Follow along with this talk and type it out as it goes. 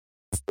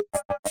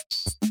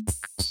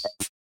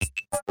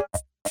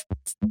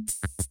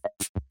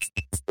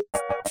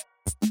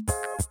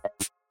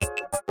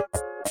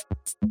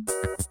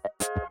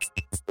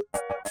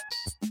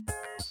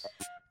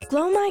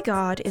Glow My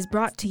God is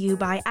brought to you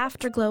by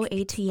Afterglow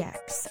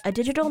ATX, a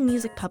digital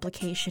music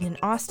publication in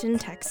Austin,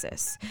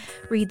 Texas.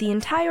 Read the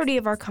entirety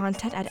of our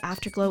content at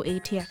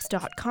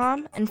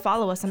afterglowatx.com and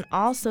follow us on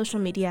all social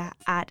media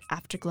at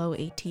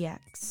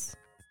AfterglowATX.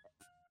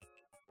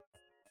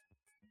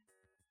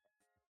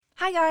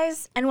 Hi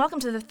guys, and welcome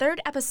to the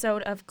third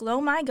episode of Glow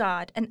My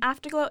God, an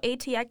Afterglow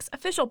ATX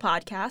official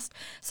podcast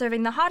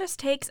serving the hottest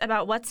takes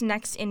about what's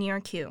next in your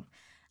queue.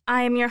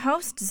 I am your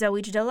host,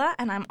 Zoe Jadilla,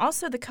 and I'm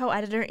also the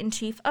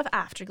co-editor-in-chief of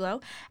Afterglow,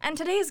 and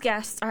today's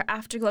guests are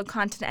Afterglow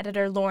content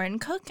editor Lauren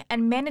Cook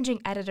and managing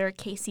editor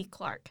Casey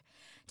Clark.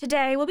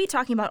 Today, we'll be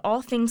talking about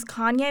all things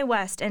Kanye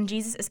West and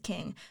Jesus is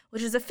King,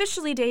 which is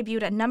officially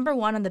debuted at number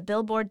 1 on the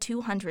Billboard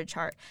 200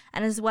 chart,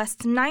 and is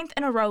West's 9th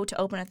in a row to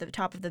open at the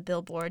top of the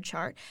Billboard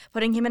chart,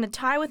 putting him in a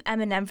tie with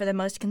Eminem for the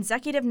most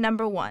consecutive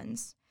number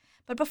 1s.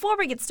 But before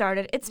we get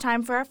started, it's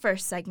time for our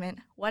first segment,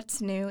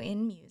 What's New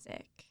in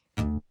Music?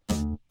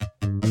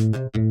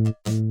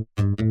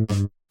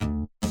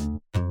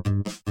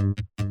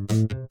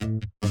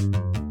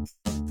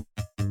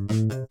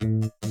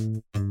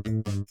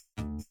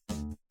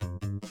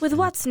 With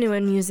What's New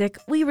in Music,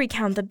 we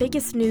recount the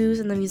biggest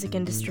news in the music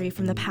industry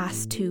from the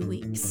past 2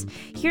 weeks.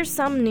 Here's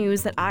some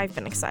news that I've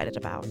been excited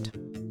about.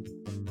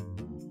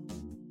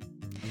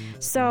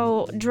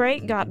 So,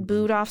 Drake got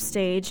booed off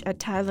stage at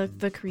Tyler,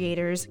 the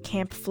Creator's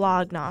Camp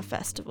Flog Gnaw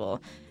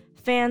Festival.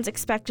 Fans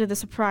expected the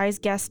surprise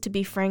guest to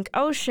be Frank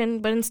Ocean,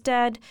 but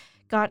instead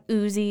got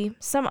Uzi,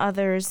 some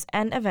others,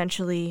 and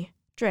eventually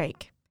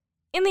Drake.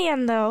 In the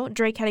end, though,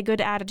 Drake had a good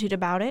attitude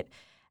about it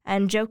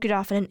and joked it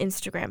off in an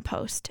Instagram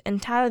post, and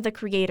Tyler, the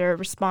Creator,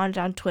 responded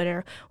on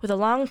Twitter with a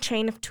long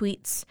chain of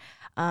tweets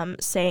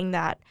saying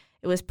that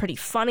it was pretty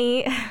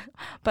funny,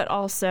 but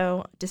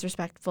also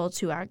disrespectful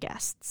to our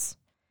guests.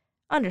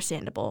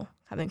 Understandable,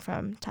 coming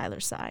from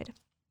Tyler's side.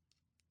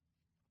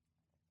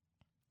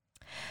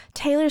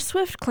 Taylor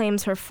Swift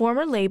claims her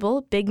former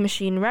label, Big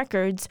Machine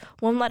Records,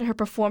 won't let her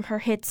perform her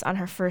hits on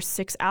her first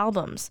 6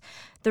 albums.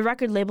 The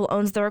record label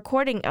owns the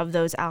recording of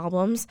those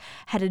albums,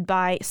 headed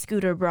by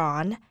Scooter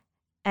Braun,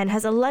 and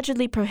has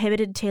allegedly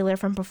prohibited Taylor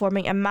from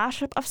performing a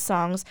mashup of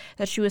songs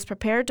that she was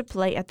prepared to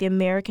play at the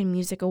American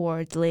Music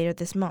Awards later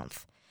this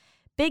month.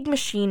 Big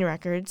Machine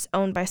Records,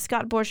 owned by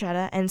Scott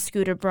Borchetta and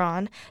Scooter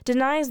Braun,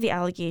 denies the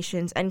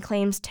allegations and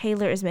claims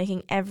Taylor is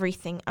making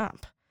everything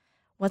up.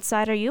 What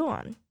side are you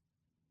on?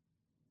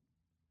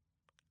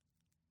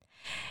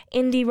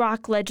 Indie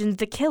rock legends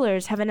The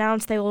Killers have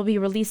announced they will be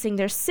releasing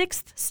their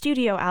 6th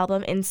studio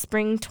album in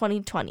spring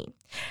 2020.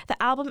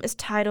 The album is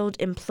titled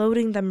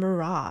Imploding the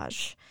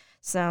Mirage.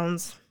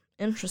 Sounds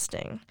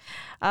interesting.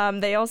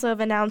 They also have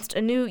announced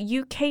a new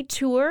UK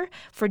tour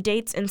for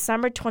dates in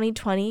summer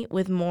 2020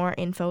 with more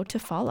info to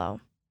follow.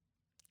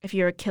 If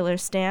you're a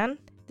Killers stan,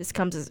 this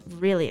comes as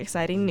really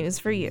exciting news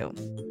for you.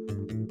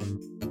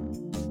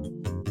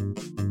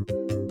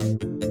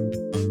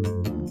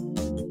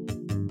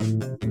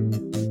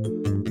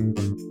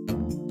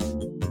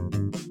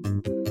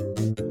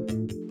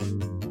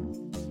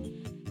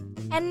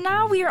 And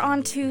now we are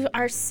on to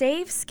our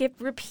Save,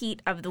 Skip,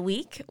 Repeat of the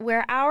week,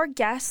 where our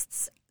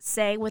guests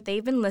say what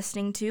they've been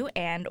listening to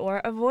and or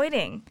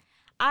avoiding.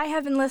 I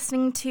have been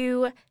listening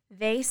to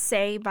They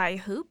Say by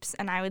Hoops,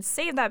 and I would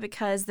say that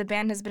because the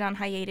band has been on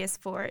hiatus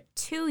for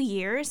 2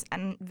 years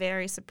and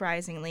very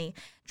surprisingly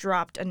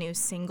dropped a new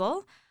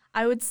single.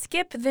 I would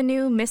skip the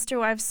new Mr.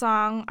 Wife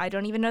song. I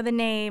don't even know the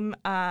name.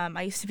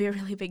 I used to be a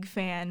really big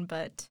fan,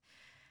 but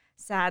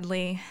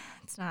sadly,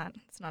 it's not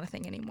a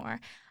thing anymore.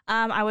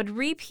 I would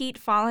repeat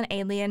Fallen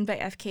Alien by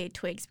FKA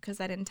Twigs because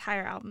that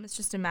entire album is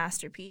just a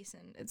masterpiece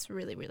and it's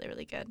really, really,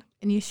 really good.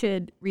 And you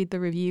should read the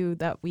review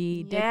that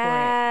we did for it.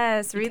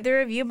 Yes, read the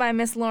review by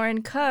Miss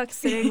Lauren Cook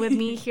sitting with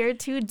me here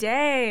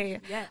today.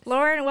 Yes.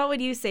 Lauren, what would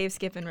you save,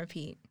 skip, and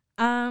repeat?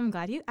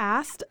 Glad you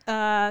asked.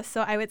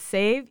 So I would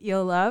save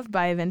You'll Love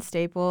by Vince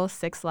Staples,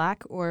 Six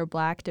Lack or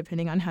Black,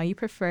 depending on how you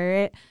prefer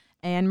it,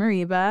 and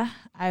Mariba.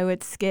 I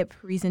would skip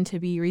Reason to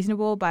Be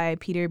Reasonable by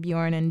Peter,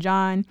 Bjorn, and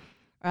John.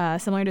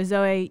 Similar to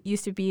Zoe,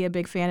 used to be a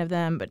big fan of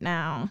them, but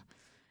now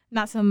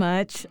not so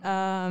much.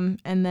 And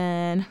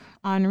then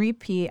on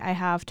repeat, I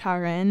have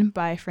Tarin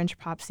by French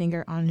pop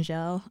singer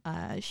Angèle.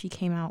 She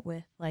came out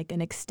with like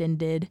an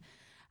extended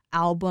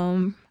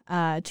album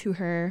to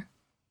her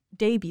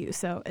debut,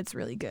 so it's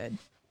really good.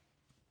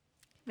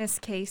 Miss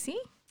Casey?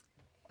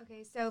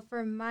 Okay, so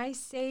for my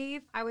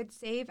save, I would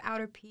save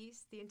Outer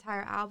Peace, the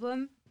entire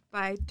album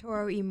by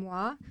Toro y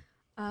Moi.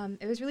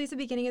 It was released at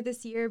the beginning of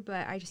this year,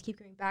 but I just keep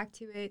going back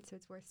to it, so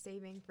it's worth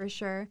saving for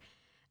sure.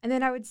 And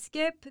then I would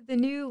skip the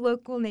new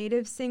Local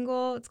Native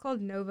single. It's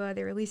called Nova.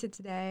 They released it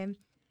today.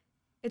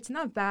 It's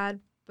not bad,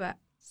 but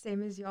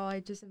same as y'all, I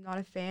just am not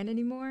a fan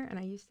anymore, and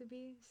I used to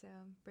be, so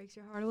breaks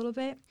your heart a little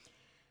bit.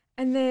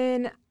 And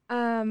then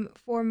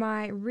for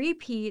my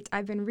repeat,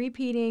 I've been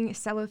repeating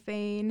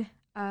Cellophane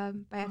by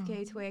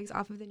FKA Twigs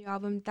off of the new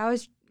album. That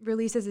was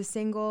released as a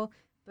single,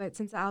 but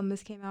since the album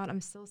just came out,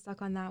 I'm still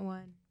stuck on that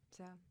one.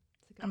 So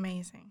it's a good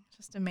Amazing.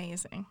 Just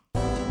amazing.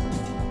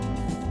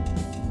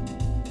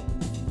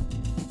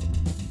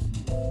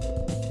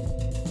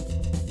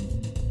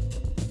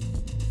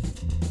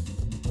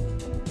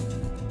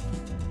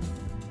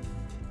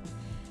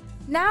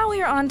 Now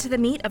we are on to the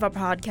meat of our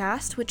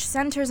podcast, which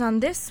centers on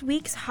this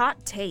week's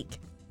hot take.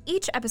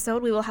 Each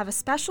episode, we will have a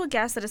special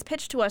guest that has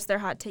pitched to us their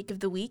hot take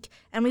of the week,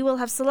 and we will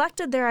have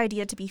selected their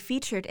idea to be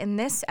featured in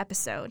this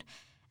episode.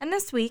 And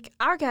this week,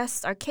 our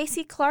guests are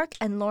Casey Clark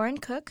and Lauren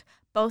Cook,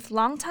 both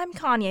longtime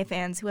Kanye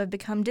fans who have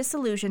become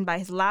disillusioned by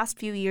his last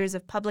few years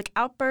of public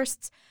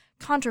outbursts,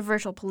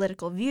 controversial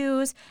political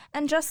views,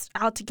 and just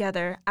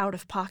altogether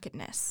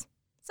out-of-pocketness.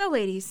 So,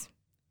 ladies,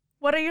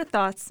 what are your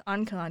thoughts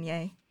on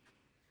Kanye?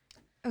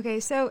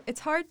 Okay, so it's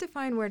hard to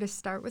find where to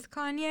start with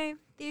Kanye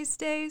these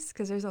days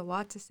because there's a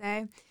lot to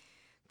say.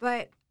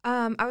 But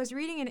I was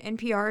reading an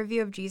NPR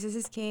review of Jesus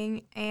is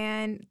King,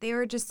 and they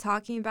were just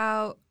talking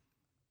about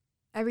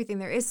everything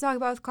there is to talk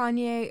about with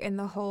Kanye and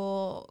the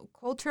whole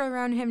culture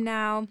around him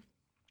now.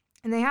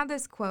 And they had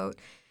this quote,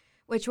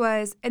 which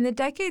was, "In the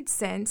decades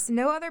since,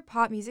 no other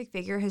pop music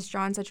figure has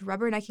drawn such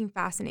rubbernecking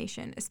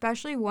fascination,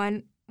 especially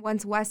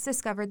once West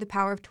discovered the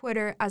power of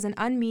Twitter as an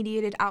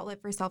unmediated outlet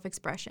for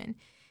self-expression.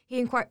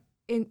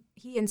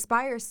 He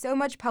inspires so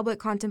much public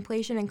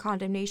contemplation and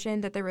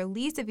condemnation that the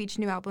release of each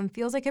new album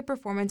feels like a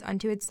performance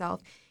unto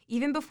itself,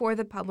 even before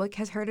the public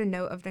has heard a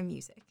note of the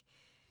music."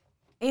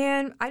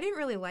 And I didn't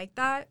really like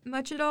that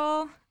much at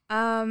all,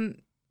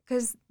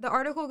 because the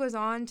article goes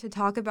on to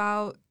talk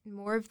about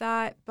more of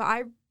that, but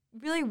I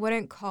really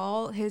wouldn't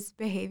call his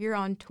behavior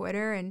on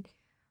Twitter and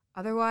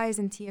otherwise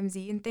in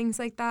TMZ and things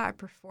like that a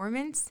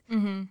performance.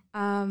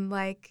 Mm-hmm.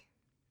 Like,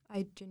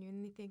 I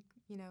genuinely think,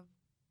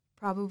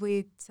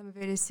 probably some of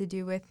it is to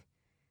do with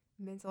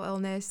mental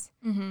illness.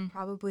 Mm-hmm.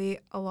 Probably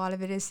a lot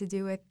of it is to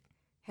do with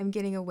him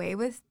getting away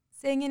with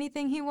saying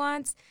anything he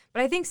wants.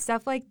 But I think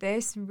stuff like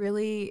this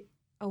really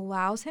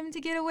allows him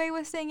to get away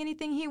with saying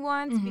anything he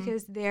wants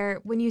because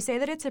when you say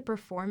that it's a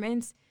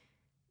performance,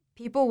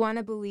 people want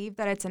to believe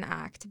that it's an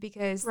act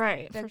because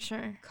Right, for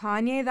sure.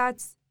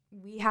 Kanye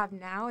we have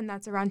now and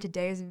that's around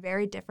today is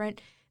very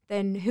different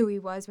than who he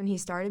was when he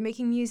started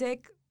making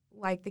music,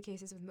 like the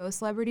cases with most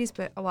celebrities,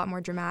 but a lot more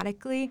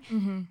dramatically.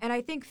 Mm-hmm. And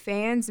I think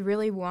fans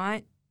really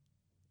want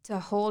to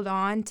hold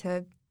on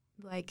to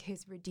like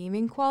his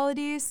redeeming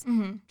qualities,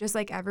 just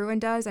like everyone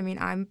does. I mean,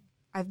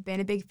 I've been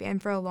a big fan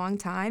for a long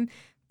time,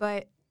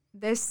 but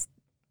this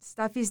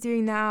stuff he's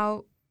doing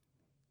now,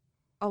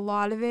 a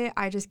lot of it,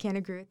 I just can't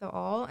agree with at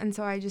all. And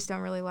so I just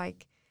don't really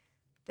like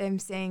them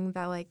saying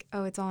that like,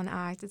 oh, it's all an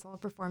act, it's all a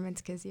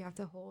performance, because you have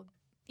to hold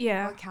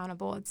people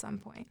accountable at some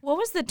point. What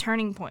was the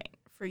turning point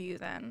for you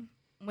then,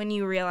 when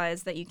you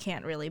realized that you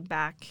can't really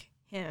back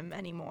him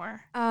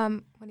anymore?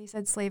 When he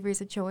said slavery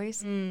is a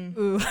choice.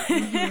 Ooh.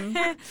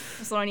 So,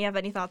 Lauren, you have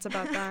any thoughts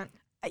about that?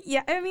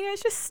 Yeah, I mean,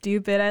 it's just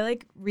stupid. I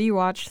like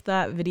rewatched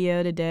that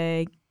video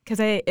today because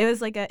it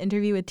was like an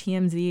interview with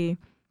TMZ,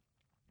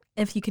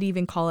 if you could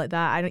even call it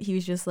that. He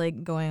was just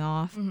like going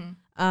off.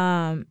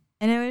 And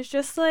it was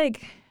just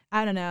like,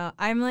 I don't know.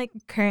 I'm like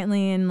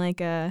currently in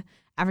like a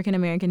African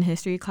American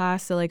history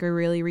class, so like we're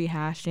really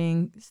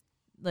rehashing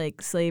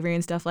like slavery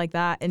and stuff like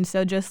that. And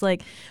so just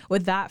like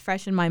with that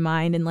fresh in my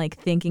mind and like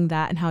thinking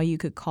that and how you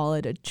could call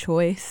it a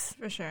choice.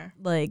 For sure.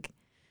 Like,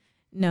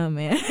 no,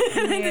 man. It's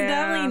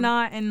definitely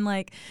not. And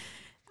like,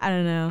 I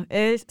don't know.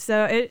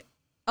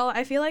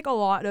 I feel like a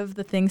lot of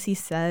the things he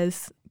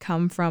says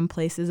come from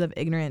places of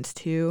ignorance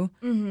too.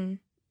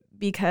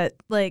 Because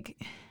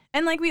like,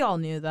 and like we all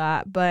knew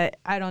that, but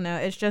I don't know.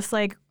 It's just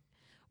like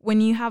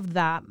when you have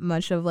that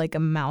much of like a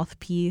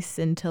mouthpiece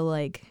into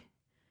like,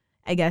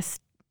 I guess,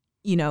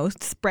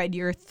 spread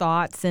your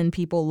thoughts and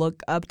people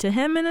look up to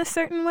him in a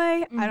certain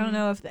way. I don't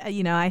know if,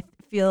 I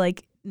feel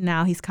like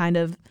now he's kind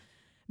of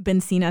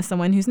been seen as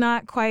someone who's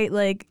not quite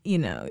like,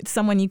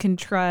 someone you can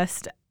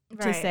trust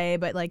to say,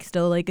 but like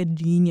still like a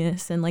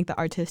genius in like the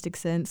artistic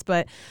sense.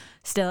 But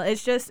still,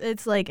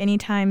 it's like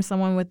anytime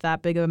someone with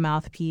that big of a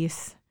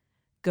mouthpiece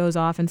goes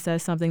off and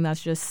says something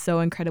that's just so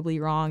incredibly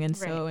wrong and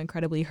so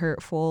incredibly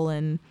hurtful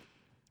and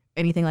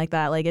anything like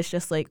that, like it's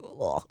just like,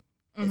 ugh,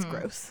 it's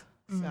gross.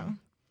 So.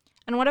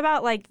 And what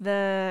about like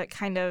the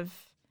kind of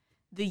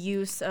the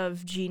use of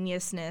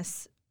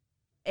geniusness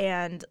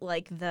and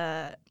like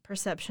the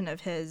perception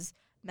of his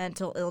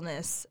mental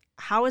illness?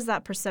 How has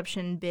that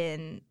perception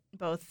been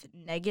both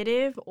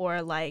negative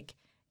or like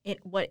in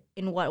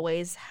what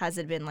ways has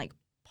it been like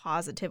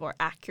positive or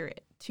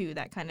accurate to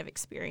that kind of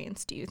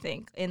experience, do you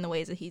think, in the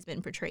ways that he's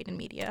been portrayed in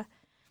media?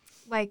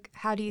 Like,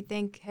 how do you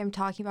think him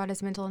talking about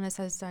his mental illness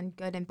has done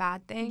good and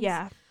bad things?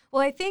 Yeah.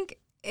 Well, I think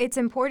it's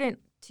important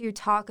to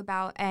talk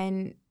about,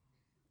 and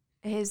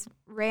his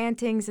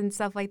rantings and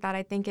stuff like that,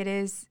 I think it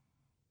is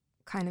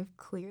kind of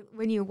clear.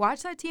 When you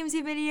watch that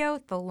TMZ video,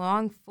 the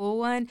long, full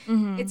one,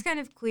 it's kind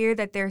of clear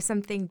that there's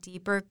something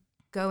deeper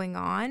going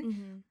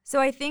on.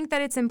 So I think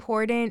that it's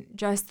important,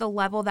 just the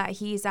level that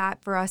he's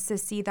at, for us to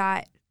see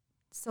that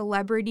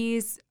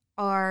celebrities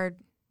are,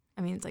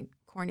 I mean, it's like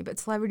corny, but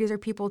celebrities are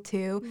people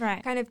too,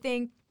 Right. kind of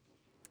thing.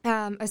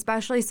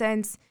 Especially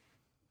since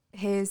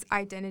his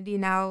identity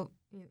now,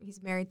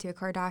 he's married to a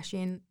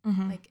Kardashian.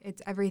 Mm-hmm. Like,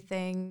 it's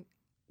everything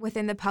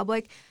within the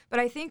public. But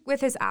I think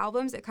with his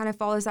albums, it kind of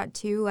follows that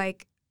too.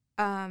 Like,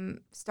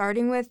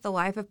 starting with The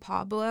Life of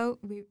Pablo,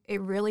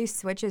 it really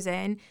switches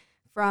in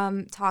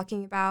from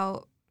talking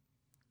about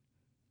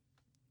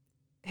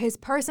his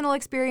personal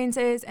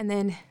experiences and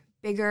then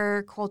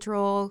bigger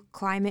cultural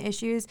climate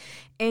issues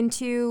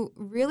into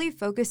really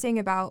focusing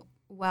about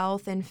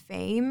wealth and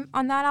fame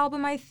on that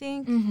album, I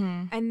think.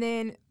 Mm-hmm. And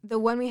then the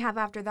one we have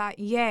after that,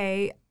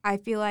 Yay, I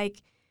feel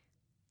like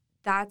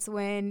that's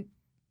when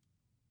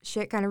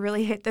shit kind of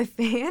really hit the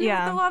fan with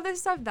a lot of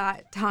this stuff,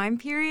 that time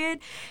period.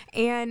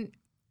 And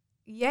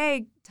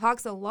Yay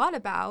talks a lot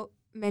about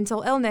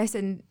mental illness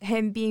and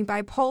him being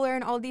bipolar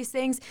and all these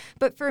things.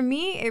 But for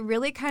me, it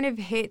really kind of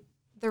hit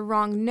the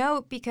wrong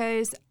note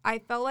because I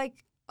felt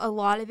like a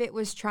lot of it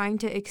was trying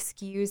to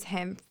excuse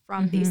him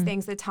from these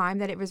things, the time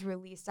that it was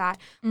released at,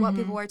 what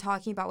people were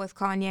talking about with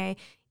Kanye.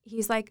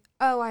 He's like,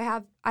 oh, I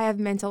have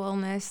mental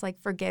illness, like,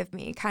 forgive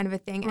me, kind of a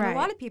thing. And a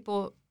lot of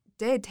people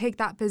did take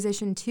that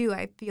position too.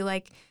 I feel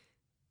like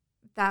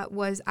that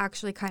was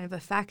actually kind of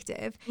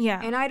effective.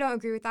 Yeah. And I don't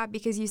agree with that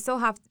because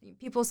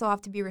people still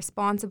have to be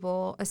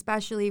responsible,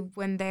 especially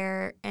when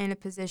they're in a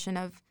position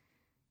of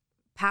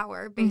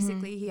power.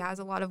 Basically, he has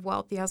a lot of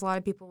wealth. He has a lot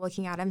of people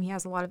looking at him. He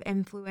has a lot of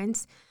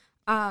influence.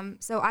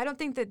 So I don't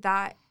think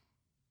that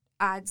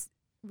adds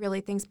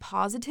really things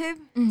positive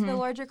to the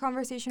larger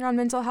conversation around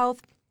mental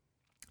health.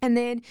 And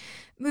then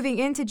moving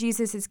into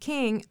Jesus is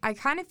King, I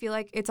kind of feel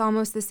like it's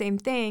almost the same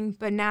thing,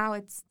 but now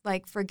it's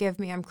like, forgive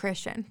me, I'm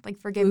Christian. Like,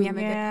 forgive me, I'm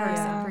a good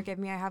person. Forgive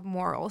me, I have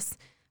morals.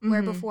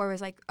 Where before it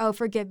was like, oh,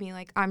 forgive me,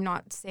 like, I'm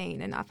not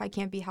sane enough. I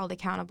can't be held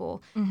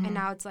accountable. And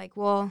now it's like,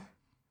 well,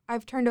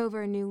 I've turned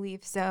over a new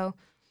leaf. So,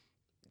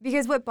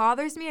 because what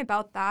bothers me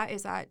about that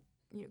is that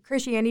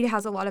Christianity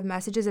has a lot of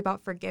messages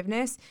about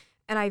forgiveness,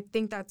 and I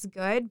think that's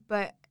good,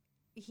 but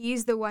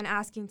he's the one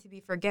asking to be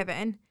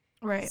forgiven.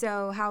 Right.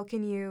 So how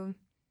can you,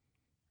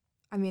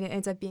 I mean, it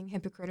ends up being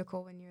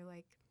hypocritical when you're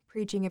like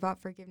preaching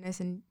about forgiveness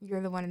and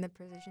you're the one in the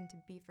position to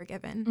be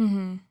forgiven.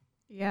 Mm-hmm.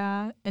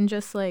 Yeah. And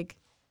just like,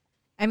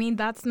 I mean,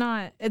 that's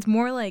not, it's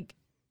more like,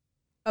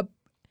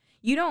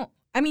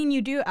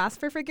 you do ask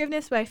for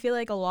forgiveness, but I feel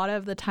like a lot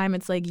of the time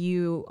it's like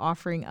you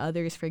offering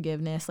others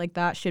forgiveness. Like,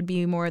 that should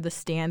be more the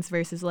stance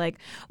versus like,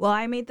 well,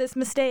 I made this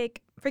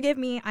mistake. Forgive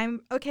me.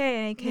 I'm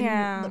okay. I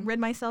can rid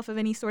myself of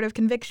any sort of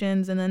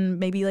convictions and then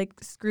maybe like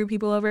screw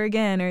people over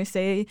again or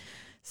say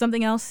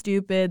something else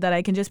stupid that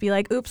I can just be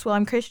like, oops, well,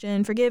 I'm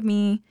Christian. Forgive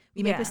me.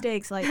 We make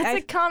mistakes. Like,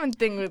 that's a common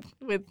thing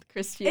with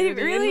Christianity.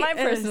 It really in my is.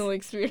 personal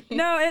experience.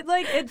 No,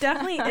 it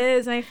definitely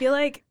is. And I feel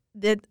like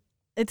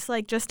it's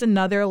like just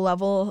another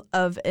level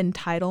of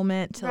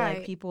entitlement to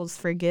like people's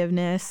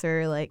forgiveness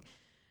or like,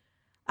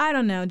 I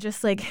don't know,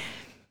 just like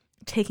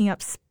taking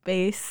up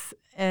space.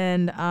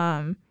 And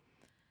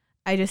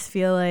I just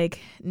feel like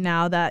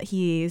now that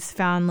he's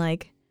found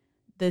like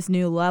this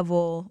new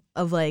level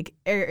of like,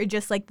 or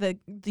just like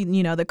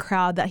the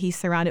crowd that he's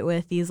surrounded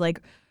with, these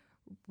like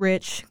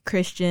rich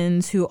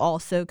Christians who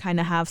also kind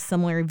of have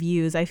similar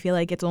views, I feel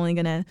like it's only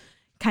gonna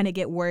kind of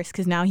get worse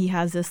because now he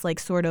has this like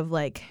sort of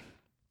like,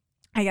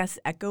 I guess,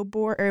 echo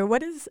board, or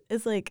what is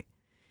like,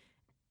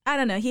 I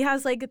don't know. He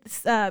has like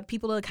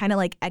people to kind of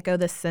like echo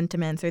the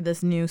sentiments or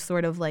this new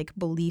sort of like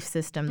belief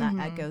system that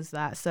echoes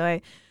that.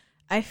 So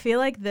I feel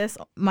like this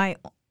might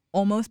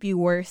almost be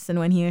worse than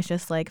when he was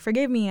just like,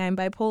 forgive me, I'm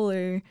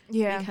bipolar.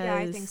 Yeah,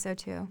 I think so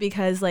too.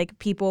 Because like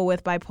people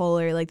with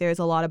bipolar, like there's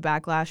a lot of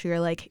backlash. You're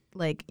like,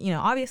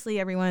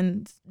 obviously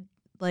everyone's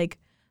like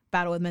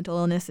battle with mental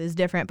illness is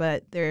different,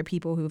 but there are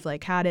people who've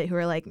like had it who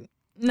are like,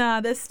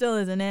 nah, this still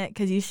isn't it,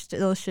 because you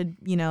still should,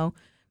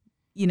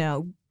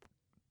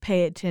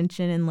 pay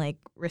attention and like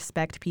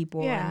respect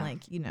people and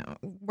like,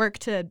 work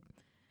to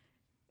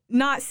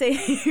not say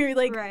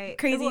like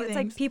crazy things. It's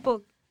like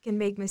people can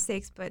make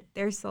mistakes, but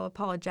they're still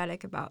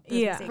apologetic about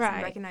those mistakes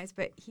and recognize.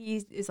 But he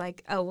is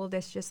like, oh, well,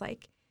 this just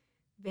like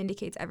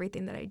vindicates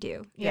everything that I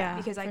do. Yeah,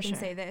 because I can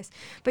say this.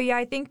 But yeah,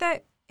 I think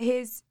that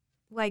his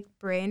like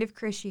brand of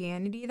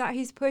Christianity that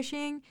he's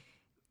pushing,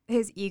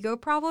 his ego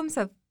problems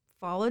have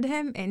followed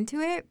him into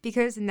it,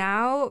 because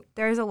now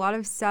there's a lot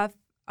of stuff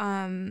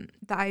that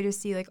I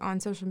just see like on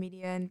social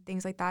media and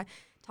things like that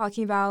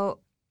talking about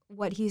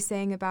what he's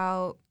saying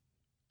about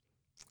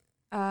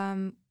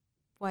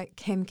what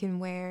Kim can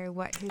wear,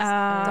 what his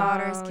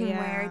daughters can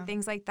wear,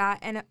 things like that,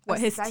 and what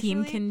his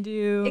team can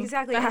do.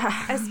 Exactly.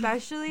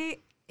 Especially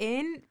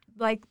in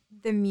like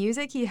the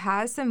music, he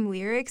has some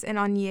lyrics, and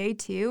on Ye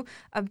too,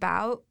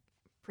 about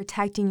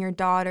protecting your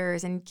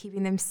daughters and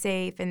keeping them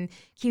safe and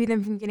keeping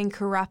them from getting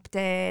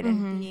corrupted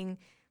and being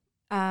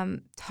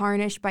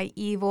tarnished by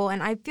evil.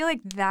 And I feel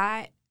like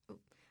that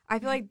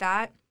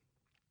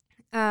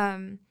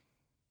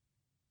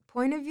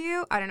point of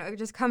view, I don't know, it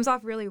just comes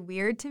off really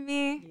weird to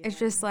me. Yeah. It's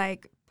just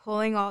like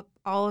pulling all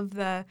of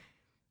the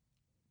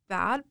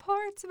bad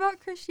parts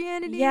about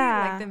Christianity,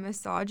 Yeah. like the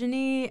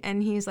misogyny,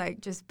 and he's like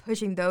just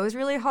pushing those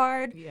really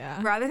hard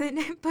rather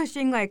than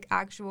pushing like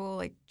actual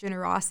like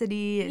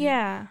generosity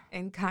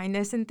and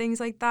kindness and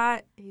things like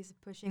that. He's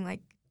pushing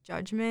like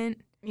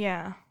judgment.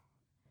 Yeah.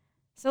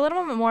 So a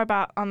little bit more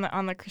about on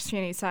the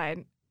Christianity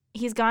side.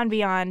 He's gone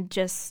beyond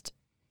just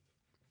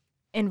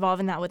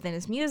involving that within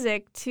his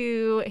music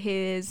to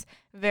his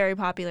very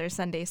popular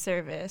Sunday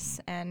service,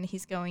 and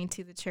he's going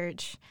to the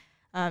church,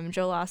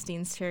 Joel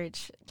Osteen's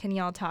church. Can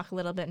y'all talk a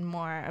little bit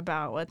more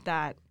about what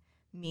that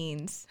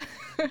means?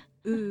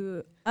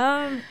 Ooh,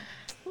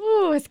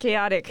 it's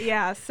chaotic.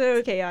 yeah. So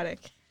It's chaotic.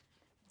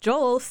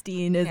 Joel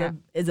Osteen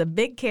is a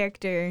big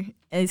character,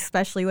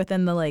 especially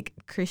within the like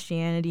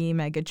Christianity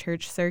mega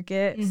church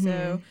circuit. Mm-hmm.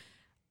 So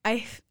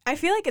I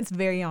feel like it's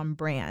very on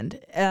brand,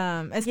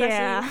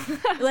 especially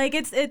like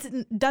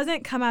it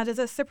doesn't come out as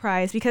a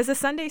surprise because the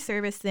Sunday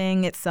service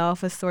thing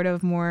itself is sort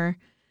of more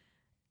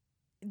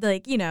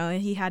like, you know,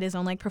 he had his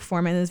own like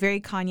performance. It was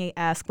very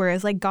Kanye-esque,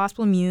 whereas like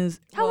gospel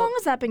music. How long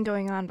has that been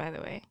going on, by the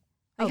way?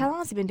 Like, how long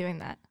has he been doing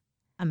that?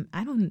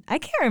 I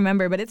can't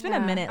remember, but it's been a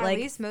minute. At like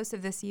least most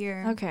of this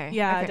year. Okay.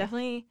 Yeah, Okay.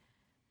 definitely.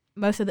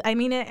 Most of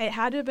it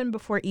had to have been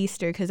before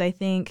Easter because I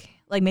think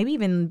like maybe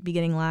even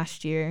beginning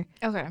last year.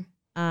 Okay.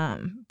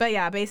 But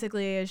yeah,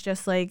 basically it's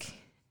just like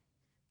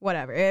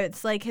whatever.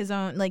 It's like his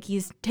own, like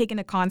he's taken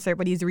a concert,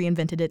 but he's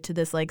reinvented it to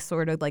this like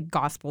sort of like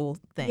gospel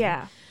thing.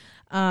 Yeah.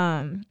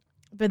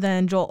 But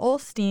then Joel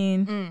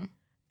Osteen,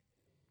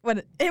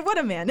 what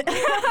a man.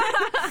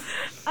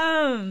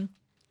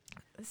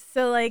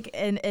 So like,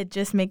 and it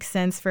just makes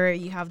sense for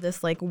you have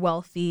this like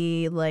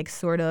wealthy, like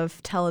sort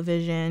of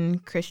television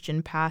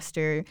Christian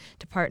pastor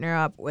to partner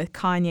up with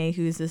Kanye,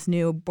 who's this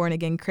new born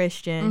again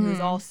Christian, who's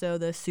also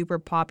the super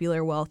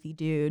popular wealthy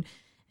dude,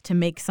 to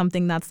make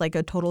something that's like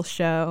a total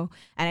show.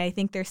 And I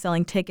think they're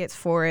selling tickets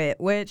for it,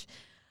 which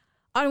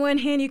on one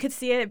hand, you could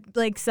see it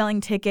like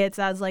selling tickets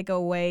as like a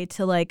way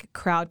to like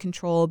crowd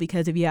control,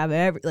 because if you have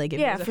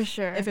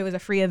if it was a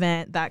free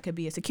event, that could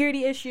be a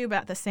security issue. But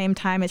at the same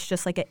time, it's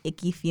just like an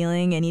icky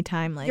feeling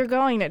anytime like You're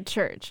going to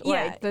church.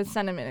 Yeah. Like, the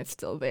sentiment is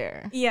still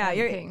there. Yeah, Like,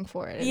 you're paying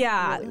for it. It's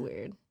yeah. really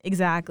weird.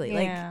 Exactly.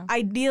 Yeah. Like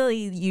ideally,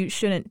 you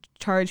shouldn't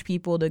charge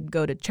people to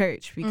go to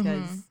church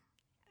because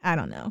I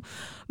don't know,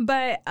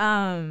 but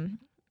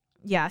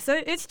yeah,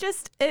 so it's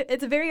just,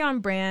 it's very on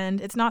brand.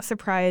 It's not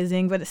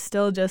surprising, but it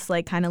still just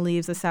like kind of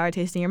leaves a sour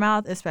taste in your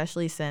mouth,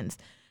 especially since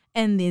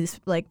in these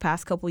like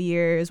past couple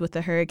years with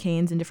the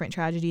hurricanes and different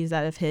tragedies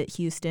that have hit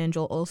Houston,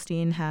 Joel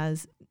Osteen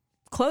has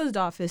closed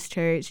off his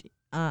church,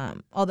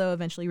 although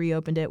eventually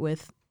reopened it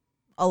with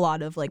a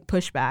lot of like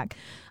pushback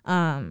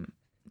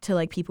to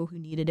like people who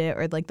needed it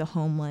or like the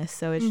homeless.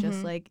 So it's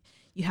just like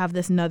you have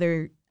this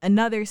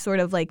another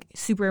sort of like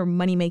super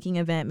money-making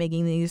event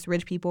making these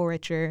rich people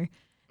richer.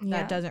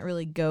 That doesn't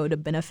really go to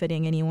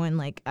benefiting anyone,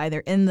 like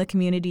either in the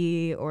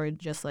community or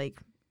just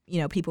like,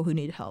 you know, people who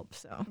need help.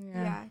 So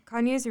Yeah.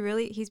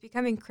 Kanye's he's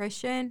becoming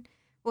Christian.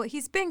 Well,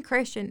 he's been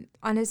Christian.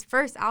 On his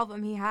first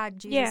album, he had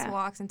Jesus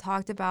Walks and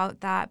talked about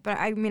that. But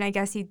I mean, I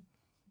guess he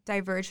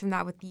diverged from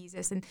that with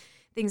Jesus and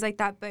things like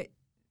that. But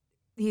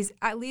he's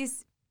at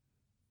least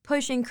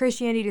pushing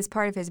Christianity as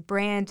part of his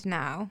brand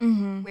now,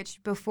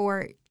 which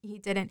before he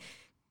didn't.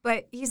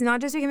 But he's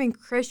not just becoming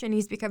Christian,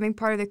 he's becoming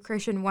part of the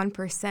Christian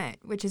 1%,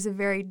 which is a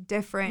very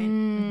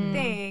different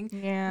thing.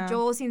 Yeah.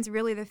 Joel Osteen's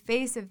really the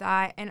face of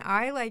that. And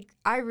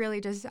I really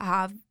just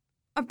have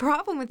a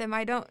problem with him.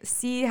 I don't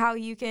see how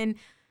you can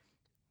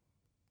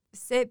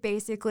sit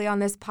basically on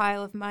this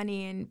pile of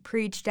money and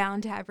preach down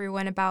to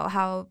everyone about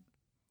how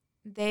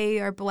they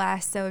are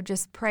blessed, so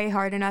just pray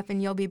hard enough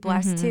and you'll be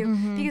blessed too.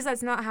 Because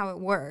that's not how it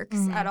works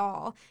at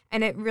all.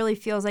 And it really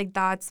feels like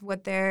that's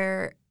what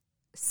they're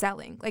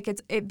selling. Like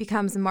it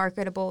becomes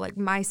marketable, like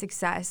my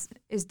success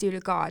is due to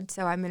God,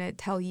 so I'm going to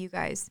tell you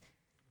guys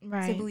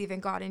to believe in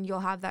God and you'll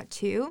have that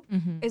too,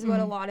 is what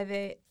a lot of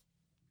it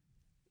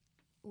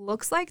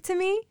looks like to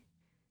me.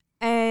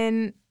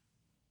 And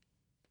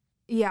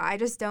yeah, I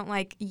just don't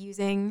like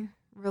using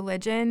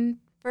religion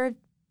for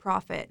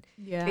profit.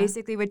 yeah,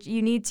 Basically, which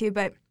you need to,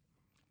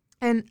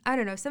 and I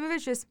don't know, some of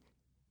it's just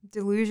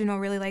delusional,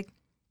 really, like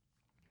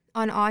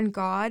on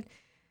God.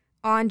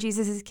 On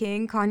Jesus is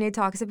King, Kanye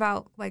talks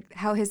about like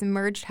how his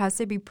merch has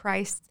to be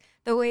priced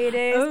the way it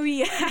is. Oh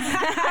yeah.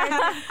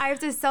 I have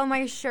to sell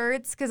my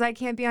shirts because I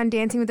can't be on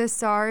Dancing with the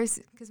Stars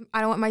because I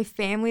don't want my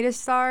family to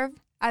starve.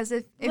 As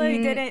if he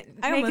didn't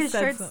I make almost his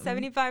said shirts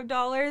something.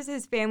 $75,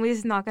 his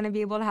family's not going to be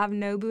able to have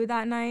Nobu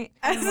that night.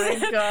 Oh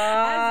my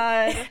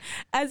God.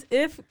 As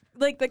if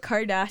like the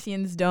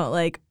Kardashians don't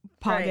like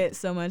pocket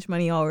so much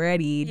money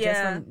already. Yeah.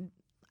 Just from,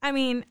 I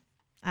mean,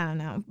 I don't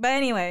know. But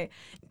anyway,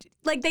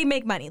 like they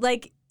make money.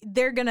 Like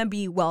they're gonna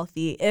be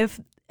wealthy. If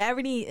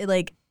every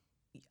like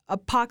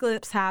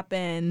apocalypse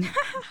happened,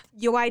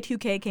 your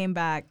Y2K came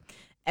back,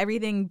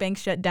 everything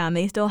banks shut down,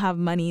 they still have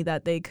money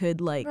that they could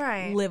like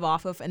live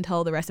off of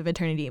until the rest of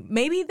eternity.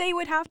 Maybe they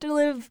would have to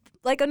live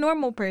like a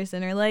normal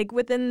person or like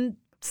within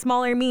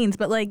smaller means,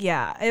 but like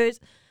yeah,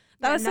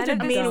 That was such a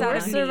none of big this is out we're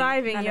of me.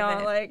 surviving, None of y'all.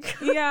 it. Like,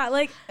 yeah,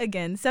 like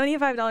again,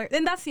 $75.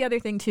 And that's the other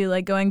thing too,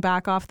 like going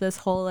back off this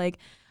whole like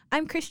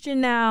I'm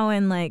Christian now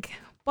and like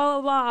blah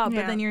blah blah,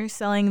 Yeah. but then you're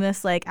selling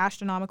this like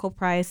astronomical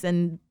price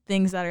and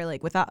things that are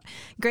like without,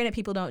 granted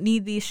people don't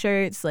need these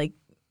shirts, like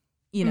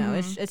you know,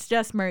 it's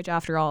just merch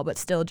after all, but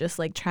still just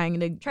like trying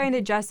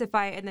to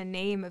justify it in the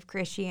name of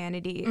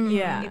Christianity.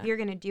 Yeah. If you're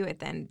gonna do it,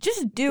 then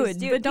just do it.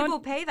 But People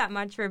don't pay that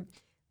much for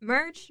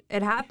merch.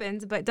 It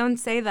happens, but don't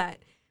say that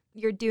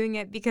you're doing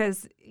it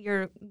because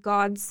you're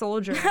God's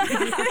soldier and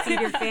you can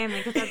feed your family,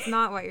 because that's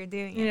not what you're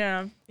doing.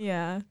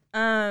 yeah.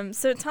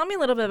 So tell me a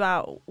little bit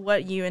about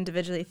what you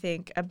individually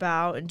think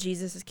about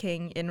Jesus is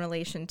King in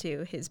relation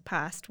to his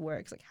past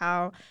works. Like,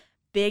 how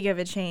big of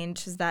a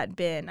change has that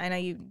been? I know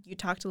you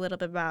talked a little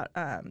bit about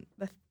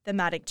the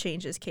thematic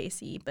changes,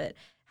 Casey, but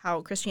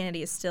how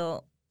Christianity is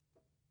still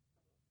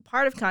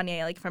part of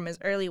Kanye, like from his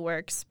early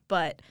works,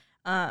 but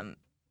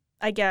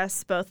I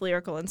guess both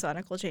lyrical and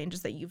sonical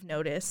changes that you've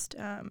noticed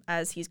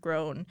as he's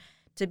grown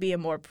to be a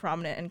more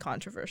prominent and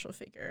controversial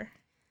figure.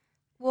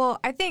 Well,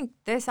 I think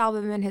this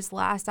album and his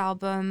last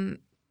album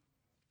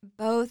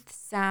both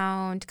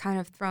sound kind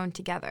of thrown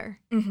together.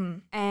 Mm-hmm.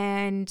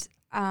 And,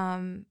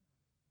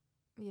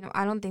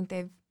 I don't think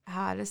they've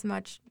had as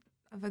much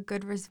of a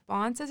good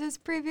response as his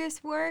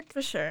previous work.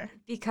 For sure.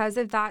 Because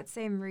of that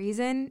same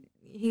reason.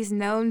 He's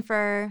known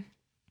for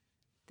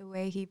the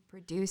way he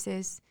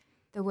produces,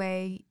 the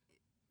way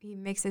he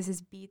mixes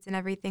his beats and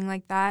everything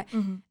like that.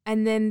 Mm-hmm.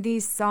 And then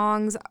these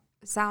songs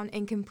sound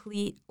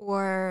incomplete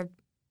or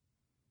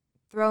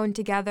thrown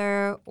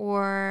together,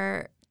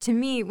 or to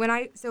me, when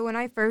I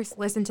first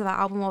listened to the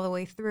album all the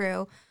way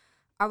through,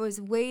 I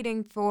was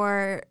waiting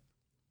for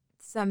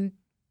some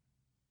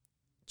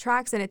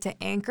tracks in it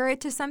to anchor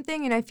it to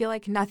something, and I feel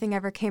like nothing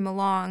ever came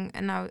along,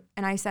 and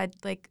I said,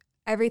 like,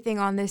 everything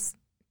on this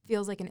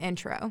feels like an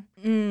intro.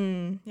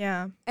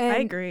 Yeah, And I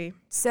agree.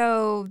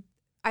 So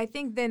I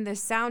think then the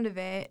sound of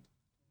it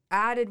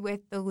added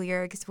with the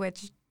lyrics,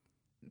 which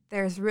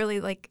there's really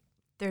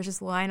there's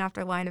just line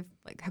after line of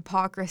like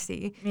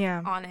hypocrisy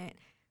Yeah. on it,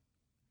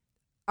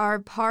 are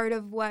part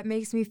of what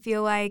makes me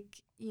feel like,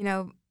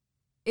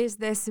 is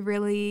this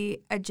really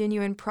a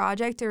genuine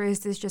project, or is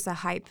this just a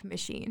hype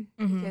machine?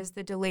 Mm-hmm. Because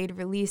the delayed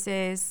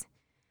releases,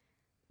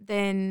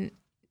 then,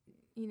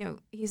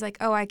 he's like,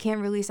 oh, I can't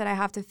release it. I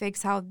have to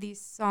fix how these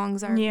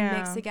songs are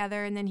mixed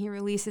together. And then he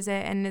releases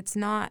it, and it's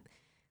not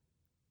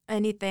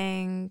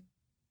anything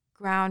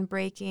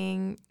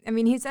groundbreaking. I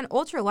mean, he said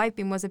Ultra Light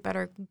Beam was a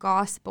better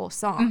gospel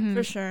song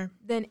For sure.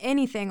 than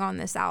anything on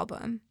this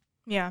album.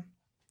 Yeah.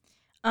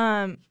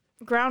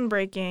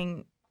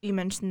 Groundbreaking, you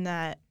mentioned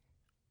that.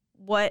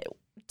 What,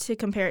 to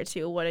compare it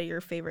to, what are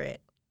your favorite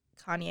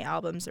Kanye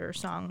albums or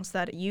songs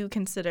that you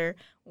consider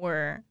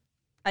were,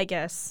 I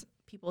guess,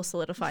 people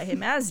solidify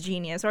him as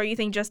genius, or you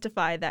think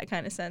justify that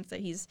kind of sense that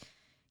he's,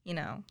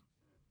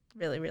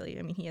 really, really,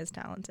 I mean, he is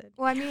talented.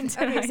 Well, I mean,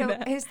 okay, so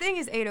his thing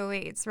is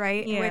 808s,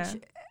 right? Yeah.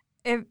 Which,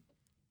 if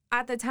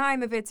at the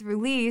time of its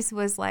release,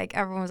 was like,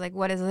 everyone was like,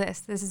 what is this?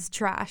 This is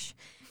trash.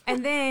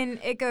 And then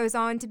it goes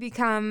on to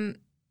become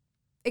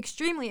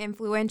extremely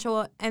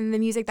influential in the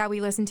music that we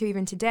listen to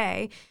even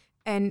today,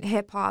 and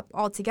hip hop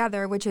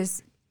altogether, which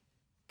has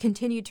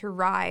continued to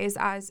rise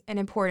as an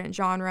important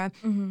genre.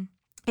 Mm-hmm.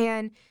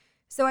 And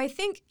so I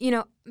think,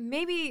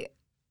 maybe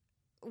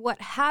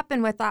what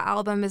happened with that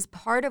album is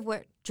part of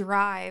what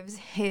drives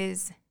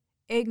his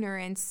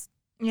ignorance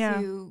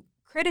to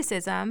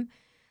criticism,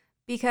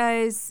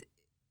 because,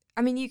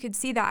 I mean, you could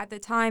see that at the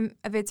time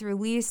of its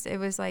release, it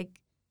was like,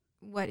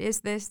 what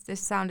is this?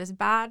 This sound is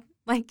bad.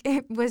 Like,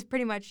 it was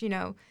pretty much,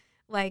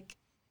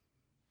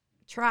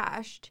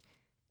 trashed.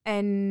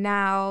 And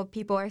now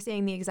people are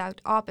saying the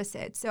exact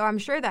opposite. So I'm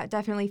sure that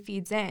definitely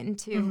feeds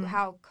into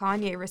how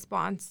Kanye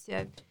responds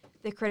to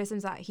the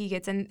criticisms that he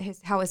gets, and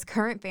how his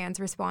current fans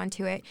respond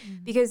to it.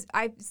 Because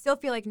I still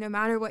feel like no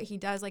matter what he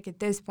does, like at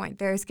this point,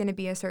 there's going to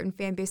be a certain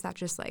fan base that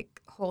just like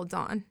holds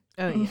on.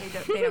 Oh, yeah.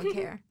 They don't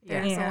care.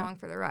 They're just Yeah. along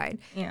for the ride.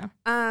 Yeah.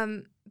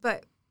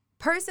 But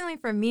personally,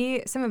 for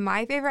me, some of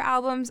my favorite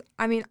albums,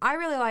 I mean, I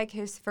really like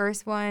his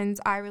first ones.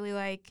 I really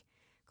like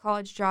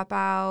College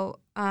Dropout.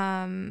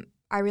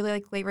 I really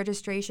like Late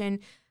Registration,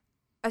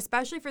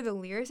 especially for the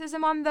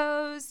lyricism on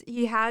those.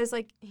 He has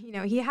like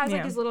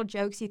his little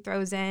jokes he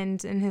throws in,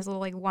 and his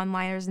little like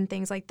one-liners and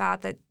things like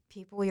that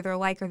people either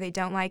like or they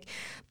don't like.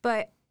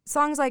 But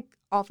songs like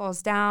All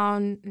Falls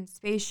Down and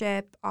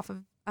Spaceship off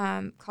of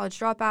College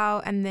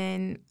Dropout, and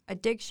then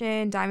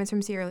Addiction, Diamonds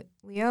from Sierra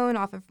Leone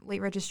off of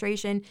Late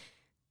Registration,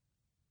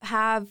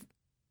 have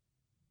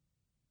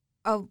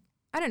a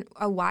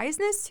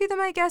wiseness to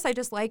them, I guess. I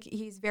just like,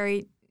 he's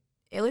very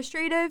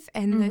illustrative,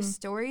 and the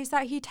stories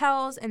that he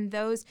tells, and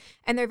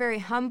they're very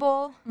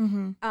humble.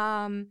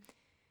 And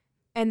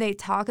they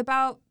talk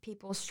about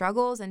people's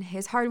struggles and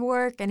his hard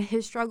work and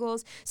his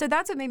struggles. So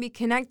that's what made me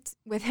connect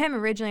with him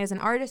originally as an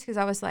artist, because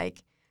I was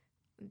like,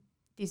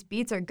 these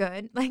beats are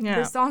good, like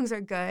the songs are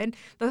good,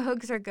 the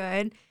hooks are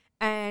good,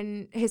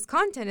 and his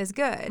content is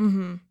good.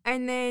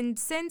 And then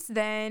since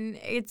then,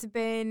 it's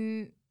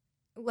been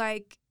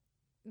like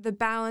the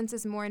balance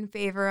is more in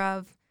favor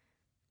of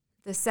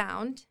the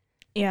sound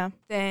Yeah.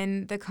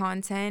 than the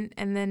content.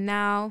 And then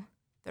now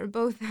they're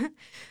both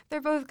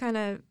kind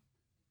of,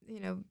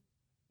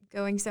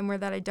 going somewhere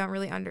that I don't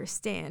really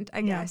understand,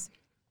 I guess.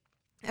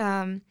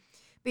 But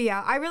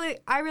yeah, I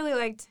really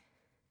liked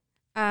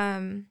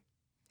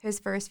his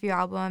first few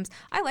albums.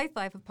 I liked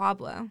Life of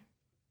Pablo.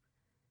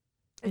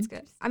 It's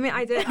good. I mean,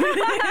 I did.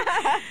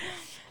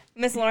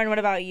 Miss Lauren, what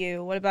about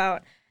you?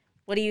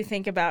 What do you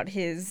think about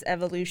his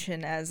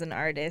evolution as an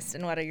artist,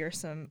 and what are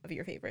some of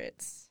your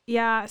favorites?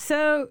 Yeah,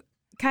 so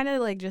kind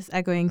of like just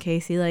echoing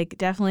Casey, like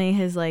definitely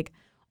his like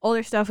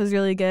older stuff was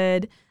really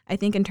good. I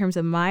think in terms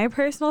of my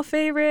personal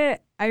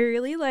favorite, I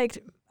really liked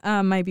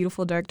My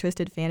Beautiful Dark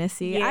Twisted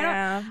Fantasy.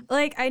 Yeah.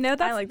 I know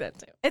that's I like that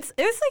too. it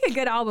was like a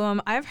good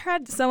album. I've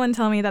had someone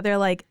tell me that they're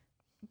like,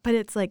 but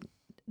it's like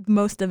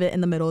most of it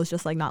in the middle is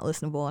just like not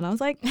listenable, and I was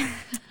like,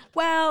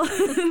 well,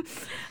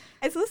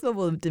 it's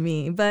listenable to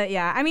me. But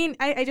yeah, I mean,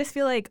 I just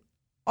feel like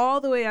all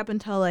the way up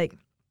until like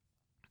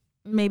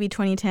maybe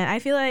 2010, I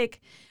feel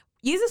like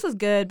Yeezus was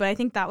good, but I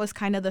think that was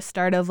kind of the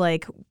start of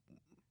like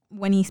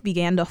when he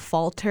began to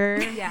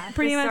falter. Yeah,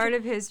 pretty the much start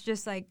of his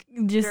just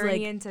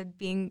journey into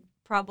being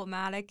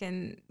problematic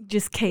and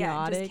just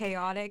chaotic. Yeah, just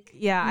chaotic.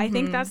 Yeah, I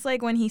think that's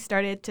like when he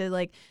started to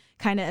like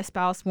kind of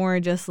espouse more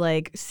just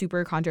like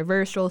super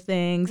controversial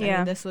things. Yeah. I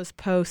mean, this was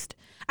post.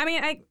 I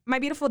mean, My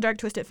Beautiful Dark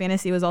Twisted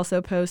Fantasy was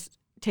also post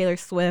Taylor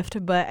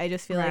Swift, but I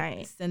just feel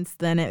like since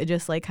then it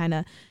just like kind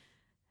of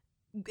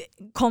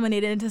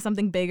culminated into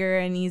something bigger,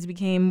 and he's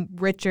became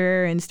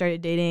richer and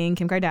started dating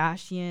Kim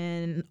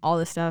Kardashian, and all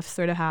this stuff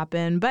sort of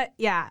happened. But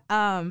yeah,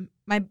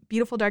 My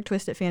Beautiful Dark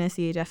Twisted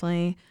Fantasy,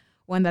 definitely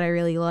one that I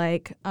really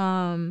like.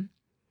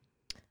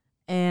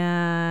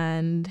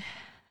 And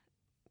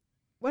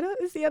what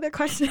is the other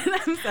question?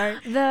 I'm sorry.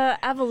 The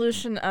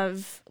evolution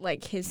of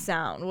like his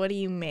sound. What do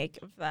you make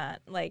of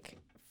that? Like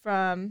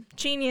from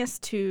genius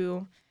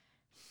to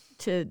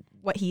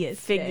what he is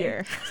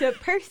figure to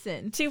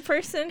person to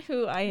person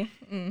who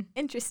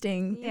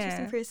interesting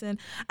Yeah. person.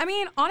 I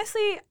mean,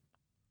 honestly,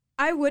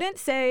 I wouldn't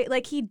say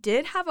like he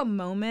did have a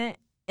moment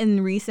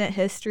in recent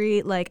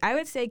history. Like I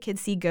would say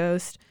Kids See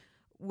Ghost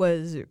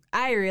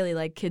I really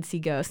like Kids See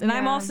Ghost, and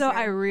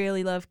I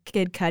really love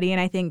Kid Cudi,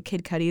 and I think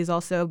Kid Cudi has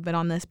also been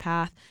on this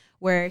path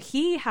where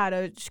he had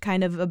a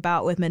kind of a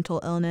bout with mental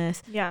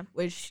illness. Yeah.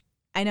 Which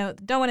I know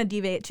don't want to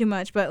deviate too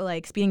much, but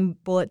like Speeding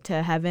Bullet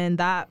to Heaven,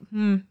 that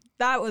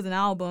was an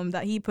album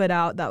that he put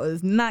out that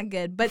was not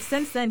good. But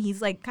since then,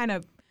 he's like kind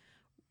of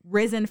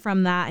risen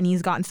from that, and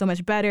he's gotten so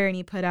much better. And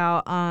he put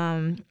out,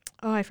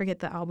 I forget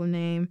the album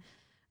name,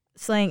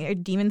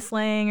 Demon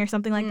Slaying or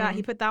something like that.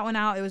 He put that one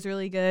out. It was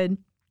really good.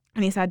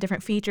 And he's had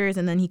different features.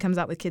 And then he comes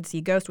out with Kids See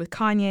Ghost with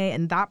Kanye.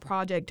 And that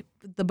project,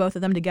 the both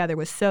of them together,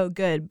 was so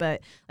good. But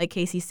like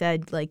Casey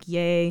said, like,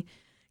 yay.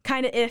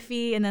 Kind of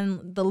iffy, and then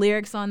the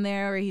lyrics on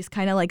there where he's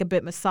kind of like a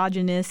bit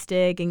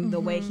misogynistic, and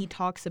the way he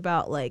talks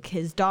about like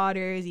his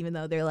daughters, even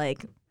though they're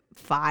like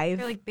 5,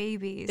 They're like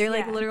babies. they're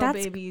like literal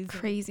That's babies.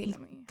 crazy to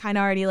me. Kind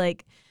of already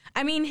like,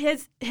 I mean,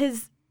 his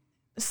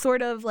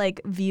sort of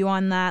like view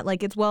on that,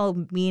 like it's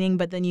well-meaning,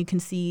 but then you can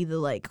see the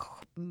like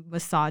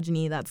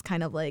misogyny that's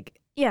kind of like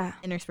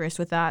interspersed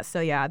with that.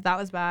 So yeah, that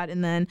was bad.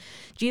 And then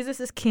Jesus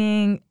is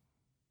King.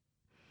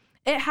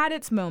 It had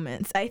its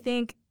moments. I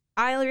think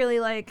I really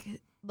like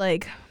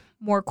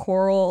more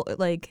choral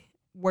like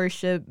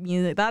worship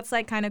music. That's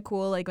like kind of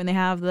cool, like when they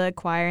have the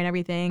choir and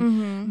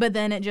everything. But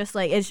then it just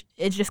like it's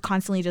just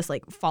constantly just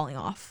like falling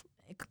off.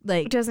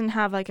 Like It doesn't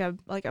have like a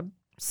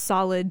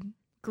solid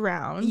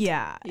ground.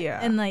 yeah. Yeah.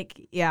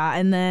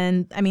 And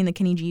then I mean the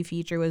Kenny G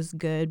feature was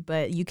good,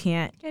 but you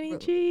can't Kenny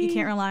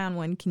G. rely on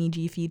one Kenny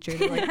G feature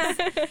to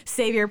like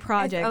save your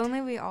project. If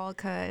only we all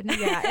could.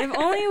 Yeah, if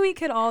only we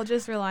could all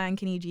just rely on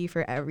Kenny G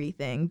for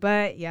everything.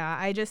 But yeah,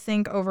 I just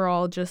think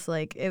overall just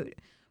like it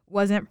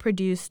wasn't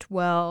produced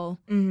well.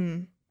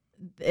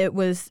 It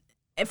was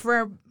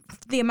for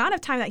the amount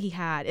of time that he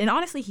had, and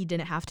honestly he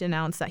didn't have to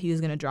announce that he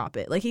was going to drop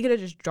it. Like he could have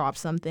just dropped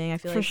something, I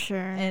feel For like.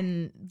 sure. But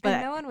And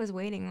no one was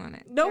waiting on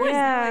it. No one-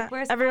 Yeah. Like,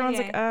 where's Everyone's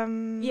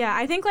Kanye? like, yeah,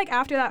 I think like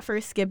after that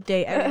first skip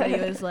date,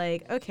 everybody was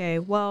like, okay,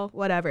 well,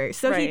 whatever.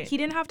 So Right. he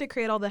didn't have to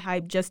create all the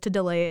hype just to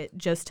delay it,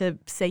 just to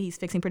say he's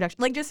fixing production.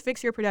 Like just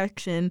fix your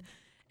production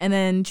and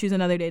then choose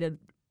another day to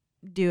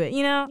do it,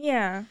 you know?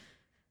 Yeah.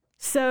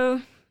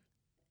 So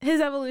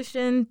his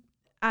evolution,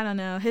 I don't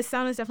know. His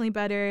sound is definitely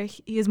better.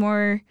 He is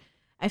more,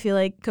 I feel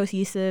like,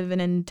 cohesive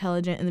and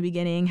intelligent in the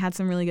beginning. Had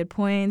some really good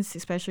points,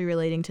 especially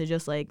relating to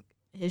just like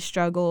his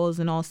struggles,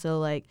 and also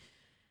like,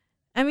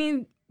 I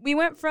mean, we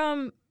went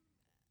from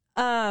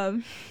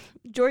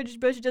George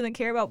Bush doesn't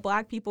care about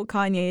black people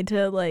Kanye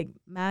to like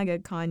MAGA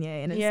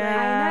Kanye, and it's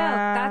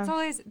Yeah. I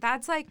know.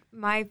 That's like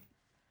my,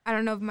 I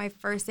don't know if my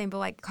first thing, but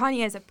like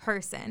Kanye as a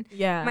person. like,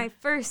 yeah, My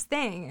first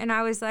thing. And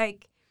I was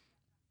like,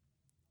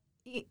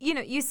 you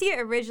know, you see it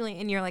originally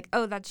and you're like,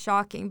 oh, that's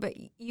shocking. But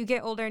you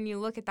get older and you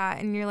look at that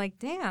and you're like,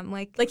 damn,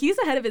 like he's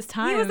ahead of his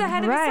time. he was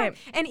ahead of his Right.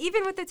 time. And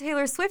even with the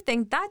Taylor Swift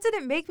thing, that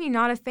didn't make me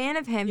not a fan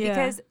of him, Yeah.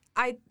 because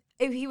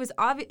he was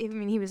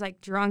he was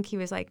like drunk. He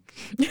was like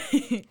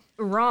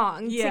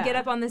wrong to get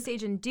up on the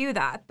stage and do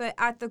that. But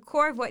at the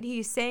core of what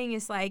he's saying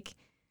is like,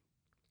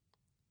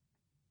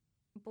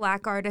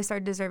 Black artists are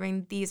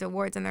deserving these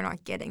awards and they're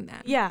not getting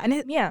them. Yeah, and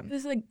it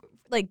was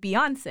like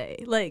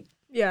Beyonce. Like,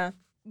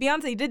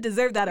 Beyonce did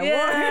deserve that award.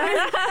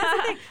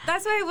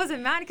 That's why I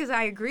wasn't mad, because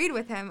I agreed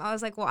with him. I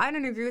was like, well, I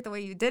didn't agree with the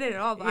way you did it at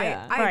all, but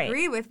I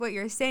agree with what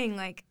you're saying.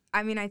 Like,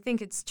 I mean, I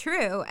think it's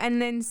true.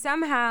 And then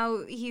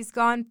somehow he's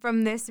gone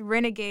from this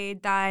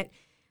renegade that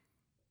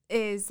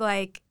is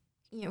like,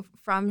 you know,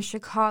 from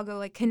Chicago,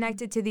 like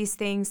connected to these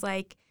things,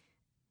 like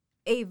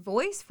a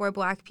voice for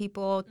Black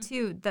people,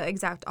 to the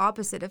exact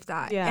opposite of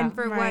that. Yeah, and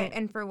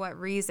for what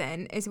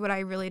reason is what I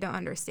really don't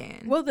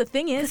understand. Well, the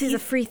thing is, he's a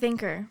free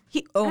thinker.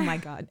 Oh my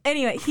God.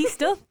 Anyway, he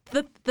still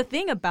the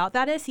thing about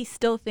that is he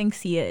still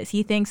thinks he is.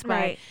 He thinks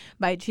by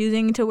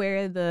choosing to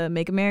wear the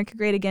Make America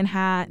Great Again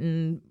hat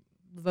and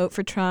vote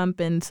for Trump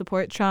and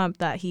support Trump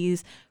that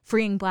he's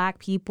freeing Black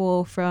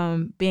people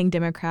from being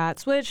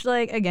Democrats, which,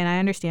 like, again, I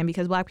understand,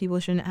 because Black people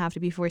shouldn't have to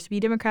be forced to be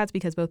Democrats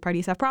because both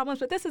parties have problems,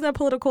 but this is a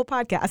political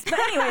podcast. But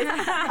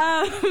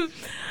anyways,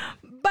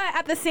 but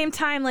at the same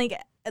time,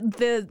 like,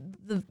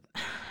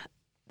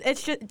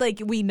 it's just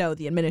like, we know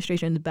the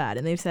administration is bad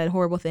and they've said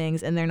horrible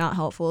things and they're not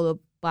helpful to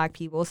Black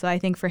people. So I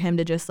think for him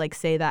to just like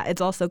say that,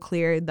 it's also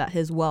clear that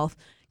his wealth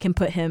can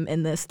put him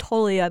in this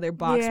totally other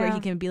box where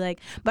he can be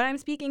like, but I'm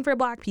speaking for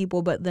Black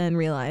people, but then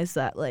realize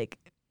that, like,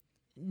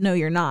 no,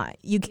 you're not.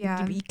 You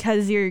can,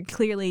 because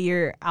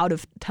you're out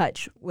of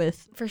touch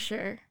with, for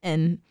sure,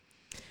 and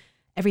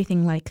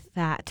everything like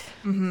that.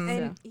 Mm-hmm.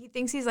 And he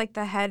thinks he's like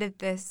the head of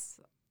this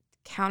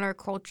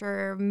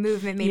counterculture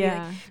movement, maybe,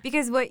 like,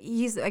 because what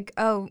he's like,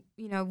 oh,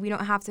 you know, we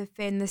don't have to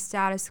fit in the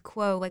status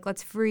quo, like,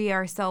 let's free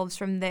ourselves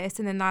from this,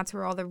 and then that's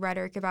where all the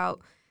rhetoric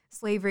about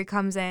slavery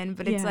comes in.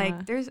 But it's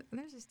like, there's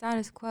a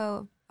status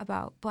quo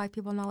about Black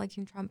people not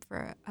liking Trump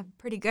for a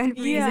pretty good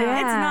reason.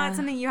 It's not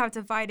something you have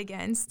to fight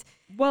against.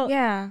 Well,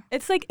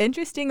 it's like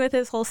interesting with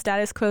this whole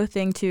status quo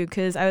thing too,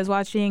 because I was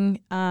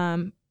watching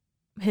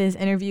his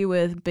interview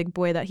with Big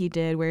Boy that he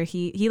did, where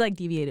he like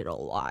deviated a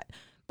lot.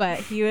 But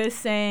he was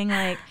saying,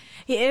 like,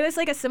 it was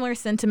like a similar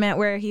sentiment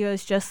where he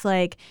was just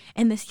like,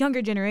 in this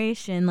younger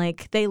generation,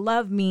 like, they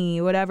love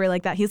me, whatever,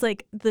 like that. He's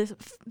like, this,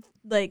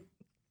 like,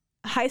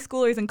 high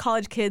schoolers and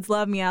college kids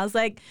love me. I was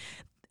like,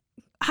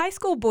 high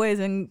school boys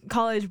and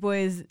college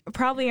boys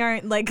probably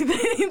aren't like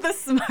the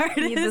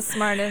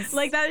smartest.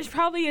 Like, that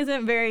probably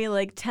isn't very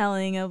like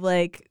telling of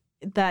like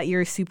that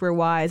you're super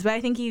wise. But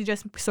I think he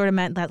just sort of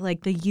meant that,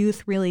 like, the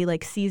youth really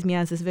like sees me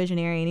as this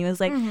visionary, and he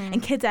was like,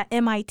 and kids at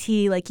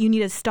MIT, like, you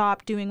need to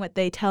stop doing what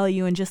they tell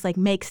you and just like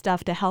make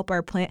stuff to help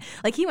our planet.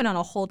 Like, he went on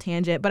a whole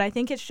tangent, but I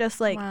think it's just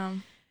like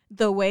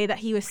the way that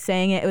he was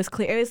saying it was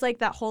clear. It was like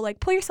that whole like,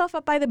 pull yourself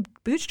up by the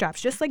bootstraps,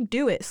 just like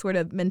do it sort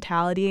of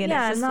mentality. And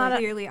it's just not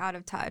clearly out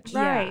of touch.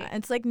 Right. Yeah,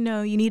 it's like,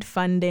 no, you need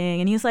funding.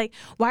 And he's like,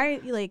 why are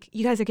you, like,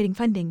 you guys are getting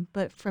funding,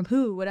 but from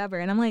who, whatever.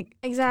 And I'm like,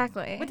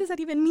 exactly, what does that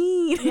even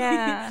mean?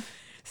 Yeah.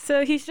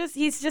 So he's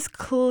just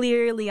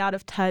clearly out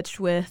of touch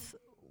with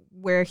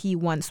where he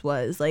once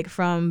was, like,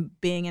 from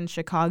being in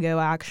Chicago,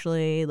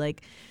 actually,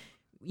 like,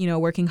 you know,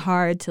 working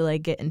hard to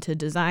like get into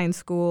design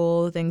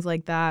school, things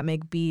like that,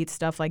 make beats,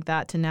 stuff like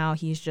that, to now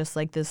he's just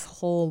like this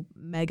whole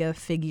mega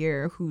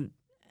figure who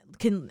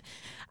can,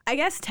 I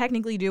guess,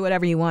 technically do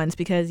whatever he wants,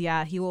 because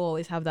he will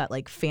always have that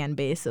like fan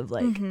base of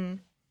like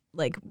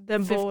like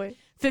the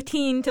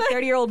 15 to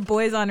 30-year-old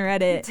boys on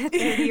Reddit.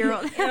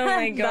 30-year-old. Oh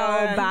my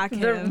God. Back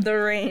him. The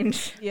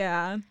range.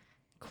 Yeah.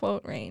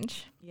 Quote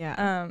range.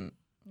 Yeah.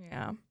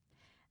 Yeah.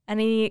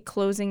 Any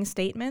closing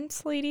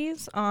statements,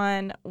 ladies,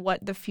 on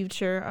what the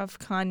future of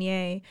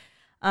Kanye,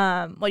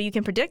 what you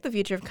can predict the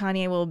future of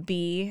Kanye will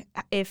be,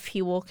 if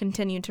he will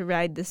continue to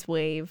ride this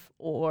wave,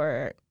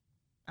 or,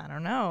 I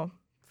don't know,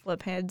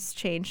 flip heads,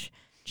 change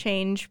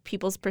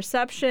people's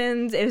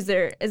perceptions? Is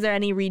there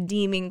any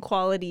redeeming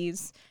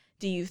qualities,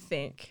 do you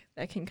think,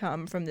 that can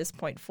come from this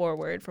point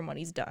forward from what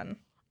he's done?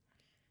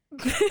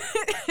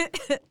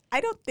 I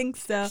don't think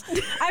so.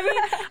 I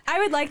mean, I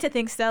would like to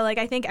think so. Like,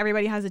 I think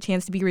everybody has a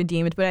chance to be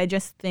redeemed, but I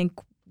just think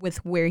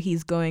with where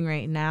he's going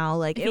right now,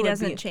 like, if he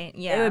doesn't change,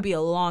 it would be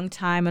a long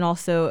time, and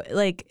also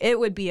like it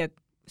would be a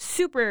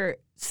super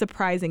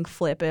surprising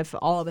flip if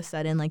all of a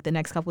sudden, like, the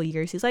next couple of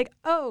years, he's like,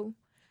 oh,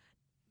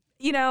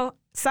 you know,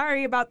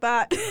 sorry about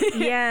that.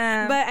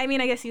 Yeah. But I mean,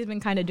 I guess he's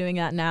been kind of doing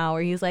that now,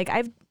 where he's like,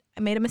 I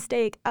made a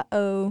mistake.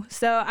 Uh-oh.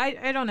 So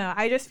I don't know.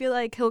 I just feel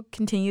like he'll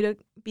continue to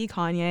be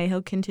Kanye.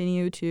 He'll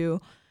continue to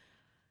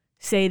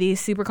say these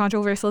super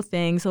controversial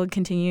things. He'll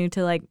continue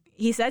to, like,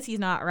 he says he's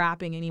not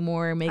rapping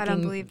anymore. I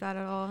don't believe that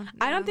at all. No.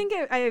 I don't think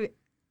I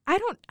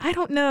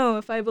don't know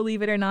if I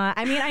believe it or not.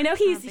 I mean, I know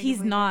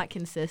he's not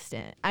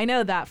consistent. I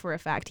know that for a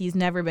fact. He's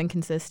never been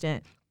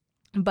consistent.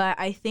 But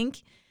I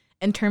think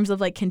in terms of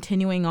like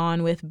continuing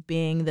on with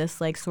being this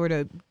like sort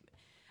of,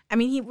 I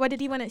mean, he wanted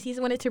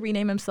to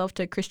rename himself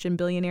to Christian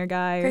billionaire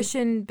guy.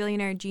 Christian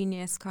billionaire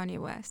genius Kanye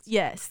West.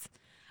 Yes.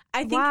 I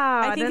think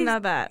wow, I think didn't he's- know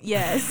that.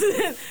 Yes.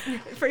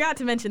 Forgot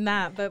to mention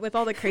that, but with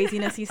all the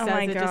craziness he Oh says,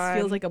 my it just God.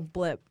 feels like a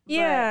blip.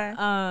 Yeah.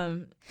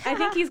 But, I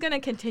think he's going to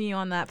continue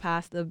on that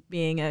path of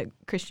being a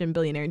Christian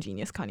billionaire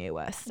genius, Kanye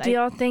West. Do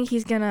y'all think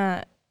he's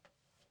gonna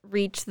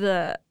reach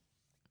the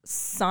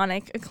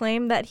sonic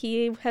acclaim that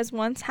he has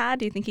once had?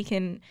 Do you think he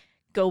can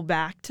go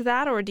back to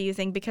that, or do you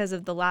think because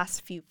of the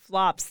last few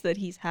flops that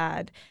he's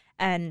had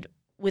and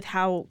with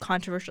how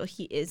controversial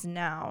he is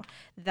now,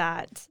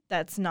 that's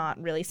not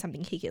really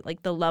something he can,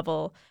 like the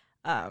level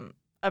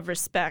of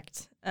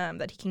respect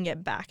that he can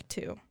get back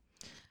to?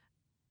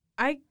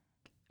 I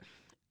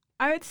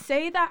would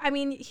say that, I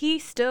mean, he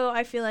feel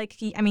like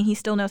he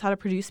still knows how to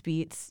produce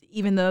beats,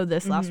 even though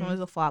this last one was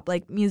a flop.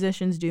 Like,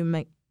 musicians do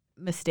make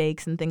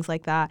mistakes and things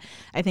like that.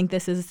 I think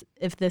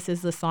if this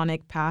is the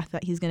sonic path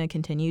that he's going to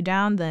continue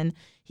down, then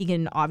he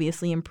can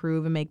obviously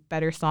improve and make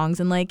better songs.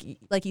 And like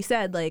you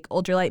said, like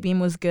Ultralight Beam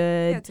was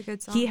good. Yeah, it's a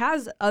good song. He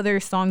has other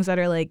songs that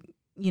are like,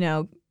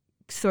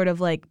 sort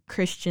of like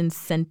Christian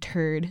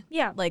centered,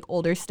 like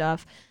older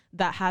stuff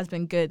that has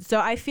been good. So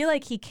I feel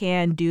like he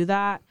can do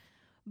that.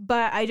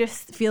 But I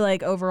just feel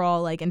like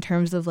overall, like in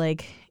terms of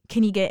like,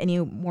 can he get any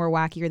more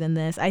wackier than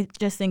this? I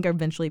just think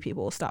eventually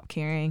people will stop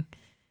caring.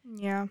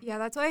 Yeah. Yeah,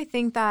 that's why I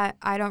think that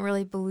I don't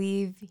really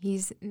believe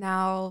he's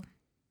now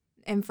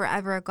and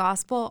forever a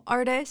gospel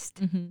artist.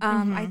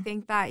 I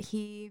think that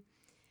he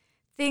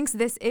thinks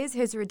this is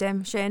his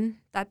redemption,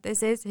 that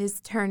this is his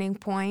turning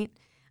point,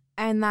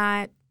 and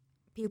that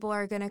people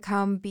are going to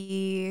come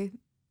be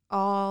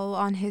all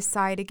on his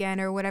side again,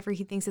 or whatever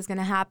he thinks is going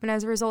to happen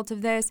as a result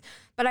of this.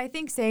 But I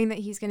think saying that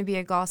he's going to be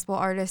a gospel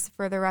artist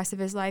for the rest of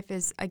his life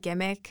is a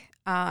gimmick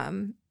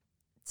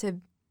to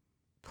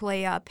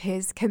play up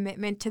his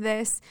commitment to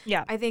this.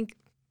 Yeah. I think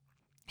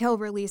he'll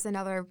release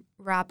another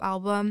rap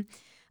album.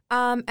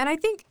 And I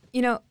think,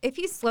 if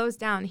he slows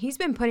down, he's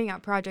been putting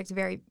out projects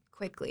very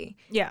quickly.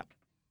 Yeah.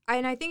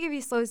 And I think if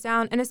he slows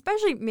down, and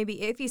especially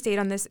maybe if he stayed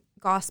on this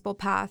gospel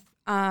path,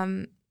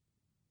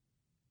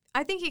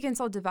 I think he can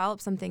still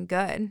develop something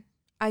good.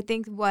 I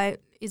think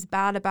what is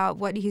bad about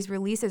what he's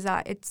released is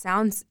that it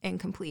sounds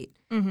incomplete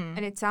and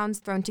it sounds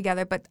thrown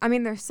together. But, I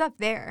mean, there's stuff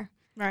there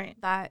Right.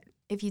 that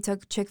if you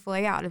took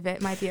Chick-fil-A out of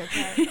it might be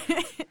okay.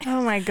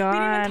 Oh my God. We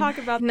didn't even talk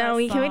about No,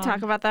 that can we song.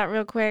 talk about that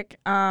real quick?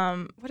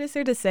 What is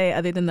there to say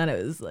other than that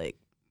it was like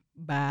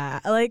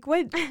bad? Like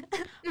what? But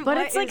What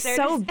it's like is there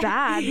so to say?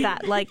 bad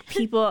that like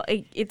people,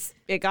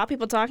 it got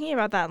people talking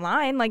about that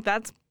line. Like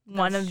that's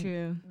one That's of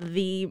true.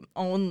 the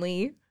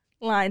only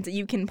lines that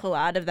you can pull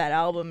out of that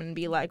album and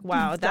be like,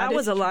 wow, that That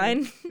was is a true.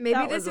 line. Maybe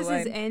That this was a is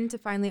his line. end to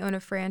finally own a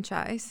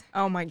franchise.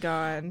 Oh my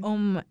God.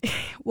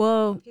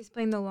 Well, He's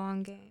playing the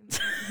long game.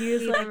 he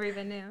was He like never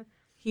even knew.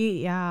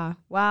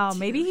 wow,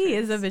 maybe he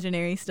is a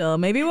visionary still.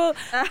 Maybe we'll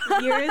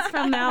years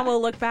from now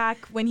we'll look back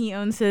when he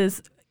owns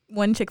his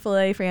one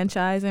Chick-fil-A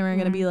franchise and we're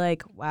gonna be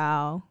like,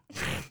 wow.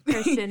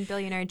 Christian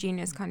billionaire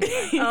genius Kanye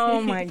West.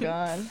 Oh my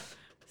God.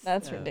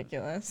 That's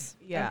ridiculous.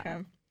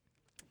 Yeah.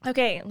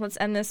 Okay, let's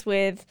end this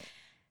with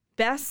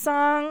best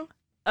song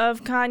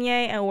of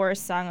Kanye and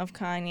worst song of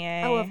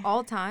Kanye. Oh, of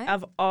all time?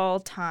 Of all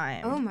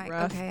time. Oh my,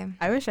 Rough. okay.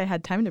 I wish I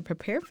had time to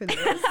prepare for this.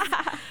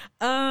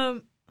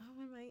 Oh,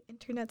 my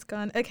internet's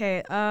gone.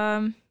 Okay.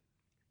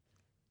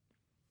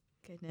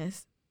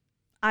 Goodness.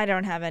 I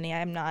don't have any.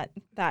 I'm not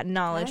that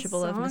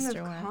knowledgeable of Best Mr.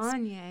 song West.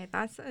 of Kanye.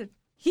 That's a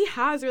He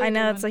has really. I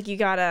know good it's one. like you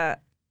gotta.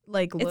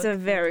 like. It's a look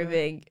very through it.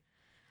 big.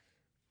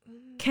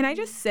 Can I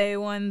just say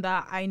one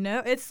that I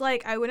know? It's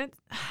like I wouldn't.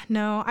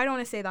 No, I don't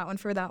want to say that one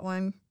for that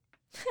one.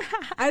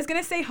 I was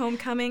gonna say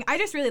Homecoming. I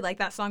just really like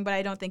that song, but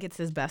I don't think it's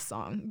his best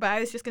song. But I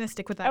was just gonna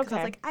stick with that because I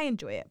Okay. was like, I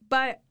enjoy it.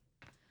 But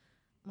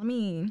let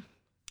me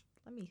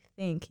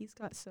think.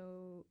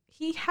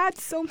 He had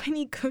so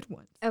many good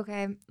ones.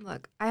 Okay,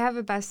 look, I have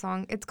a best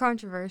song. It's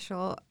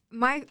controversial.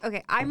 I'm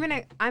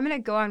gonna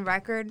go on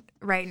record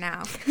right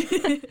now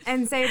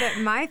and say that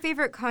my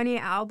favorite Kanye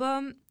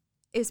album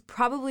is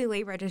probably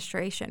Late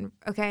Registration.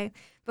 Okay,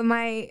 but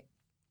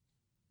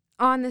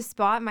on the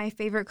spot, my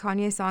favorite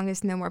Kanye song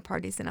is No More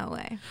Parties in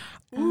LA.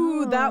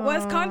 Ooh, that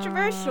was Oh,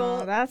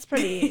 controversial. That's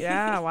pretty.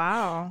 Yeah.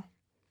 Wow.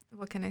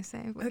 What can I say?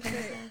 What can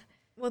I say?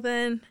 Well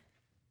then,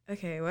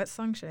 okay, what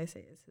song should I say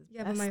is his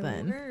Yeah, but best my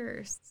then?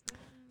 worst.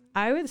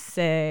 I would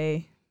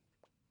say,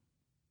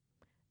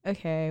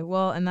 okay,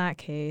 well, in that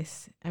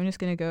case, I'm just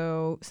going to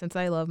go, since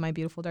I love My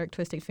Beautiful Dark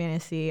Twisted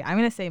Fantasy, I'm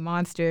going to say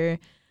Monster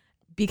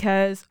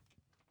because,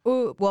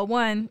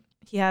 one,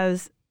 he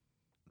has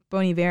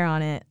Bon Iver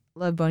on it.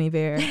 Love Bon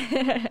Iver.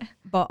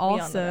 But all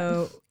know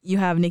also, you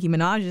have Nicki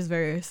Minaj's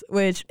verse,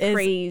 which is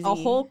Crazy. a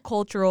whole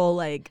cultural,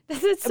 like,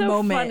 It's so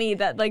moment. funny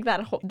that like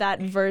that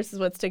verse is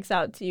what sticks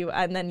out to you,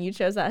 and then you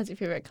chose that as your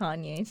favorite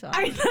Kanye song.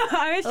 I know.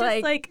 I was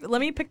just like,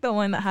 let me pick the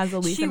one that has the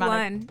least She amount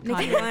won. of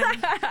Nicki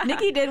Kanye. won.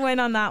 Nicki did win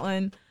on that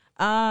one.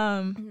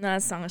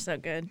 That song is so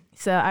good.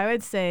 So I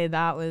would say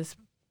that was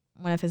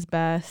one of his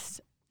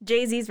best.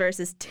 Jay-Z's verse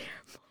is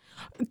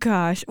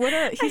Gosh,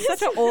 he's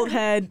such an old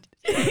head.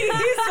 He's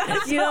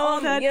such you an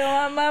old head.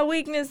 know my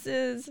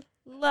weaknesses.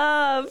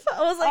 love.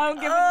 I was like, I'm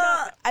giving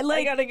up. I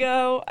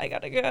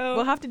gotta go.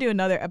 We'll have to do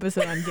another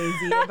episode on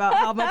Jay-Z about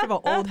how much of an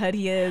old head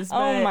he is. Oh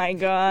but my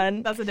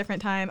God. That's a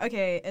different time.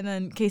 Okay, and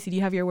then Casey, do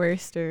you have your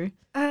worst or?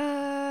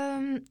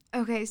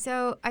 Okay,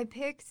 so I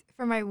picked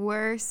for my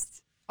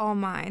worst All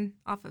Mine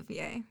off of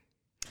VA.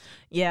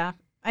 Yeah,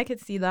 I could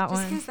see that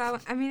Just one. because that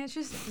one, I mean, it's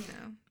just,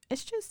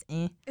 It's just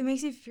it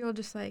makes you feel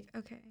just like,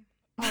 okay.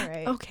 all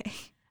right. Okay.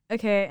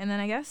 Okay, and then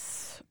I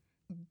guess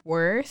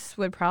worse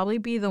would probably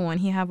be the one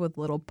he had with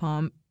Lil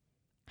Pump.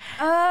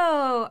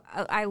 Oh,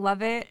 I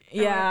love it.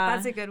 Yeah.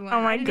 That's a good one. Oh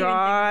I my didn't even think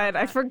God. about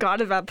I that.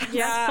 forgot about that.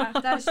 Yeah.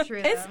 That's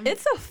true.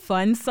 It's a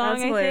fun song,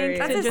 That's I hilarious.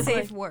 think. That's to a just,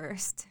 safe like-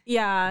 worst.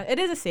 Yeah, it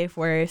is a safe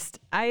worst.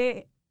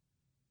 I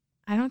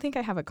don't think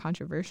I have a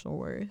controversial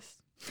worst.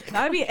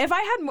 That would be if I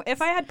had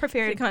Your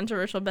prepared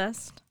controversial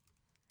best.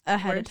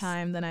 ahead of worst.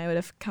 time, then I would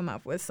have come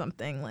up with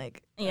something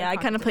like. Yeah, I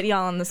kind of put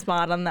y'all on the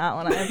spot on that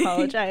one. I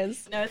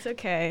apologize. No, it's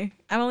okay.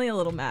 I'm only a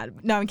little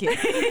mad. No, I'm kidding.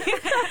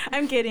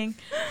 I'm kidding.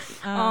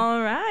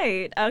 All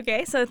right.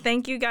 Okay, so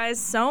thank you guys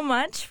so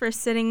much for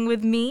sitting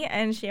with me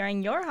and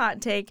sharing your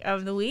hot take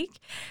of the week.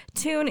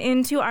 Tune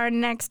into our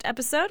next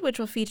episode, which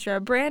will feature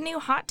a brand new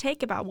hot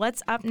take about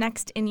what's up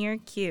next in your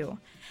queue.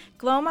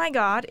 Glow My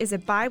God is a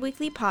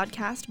bi-weekly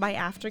podcast by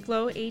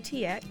Afterglow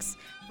ATX.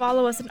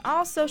 Follow us on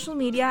all social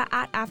media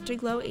at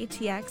Afterglow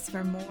ATX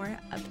for more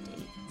updates.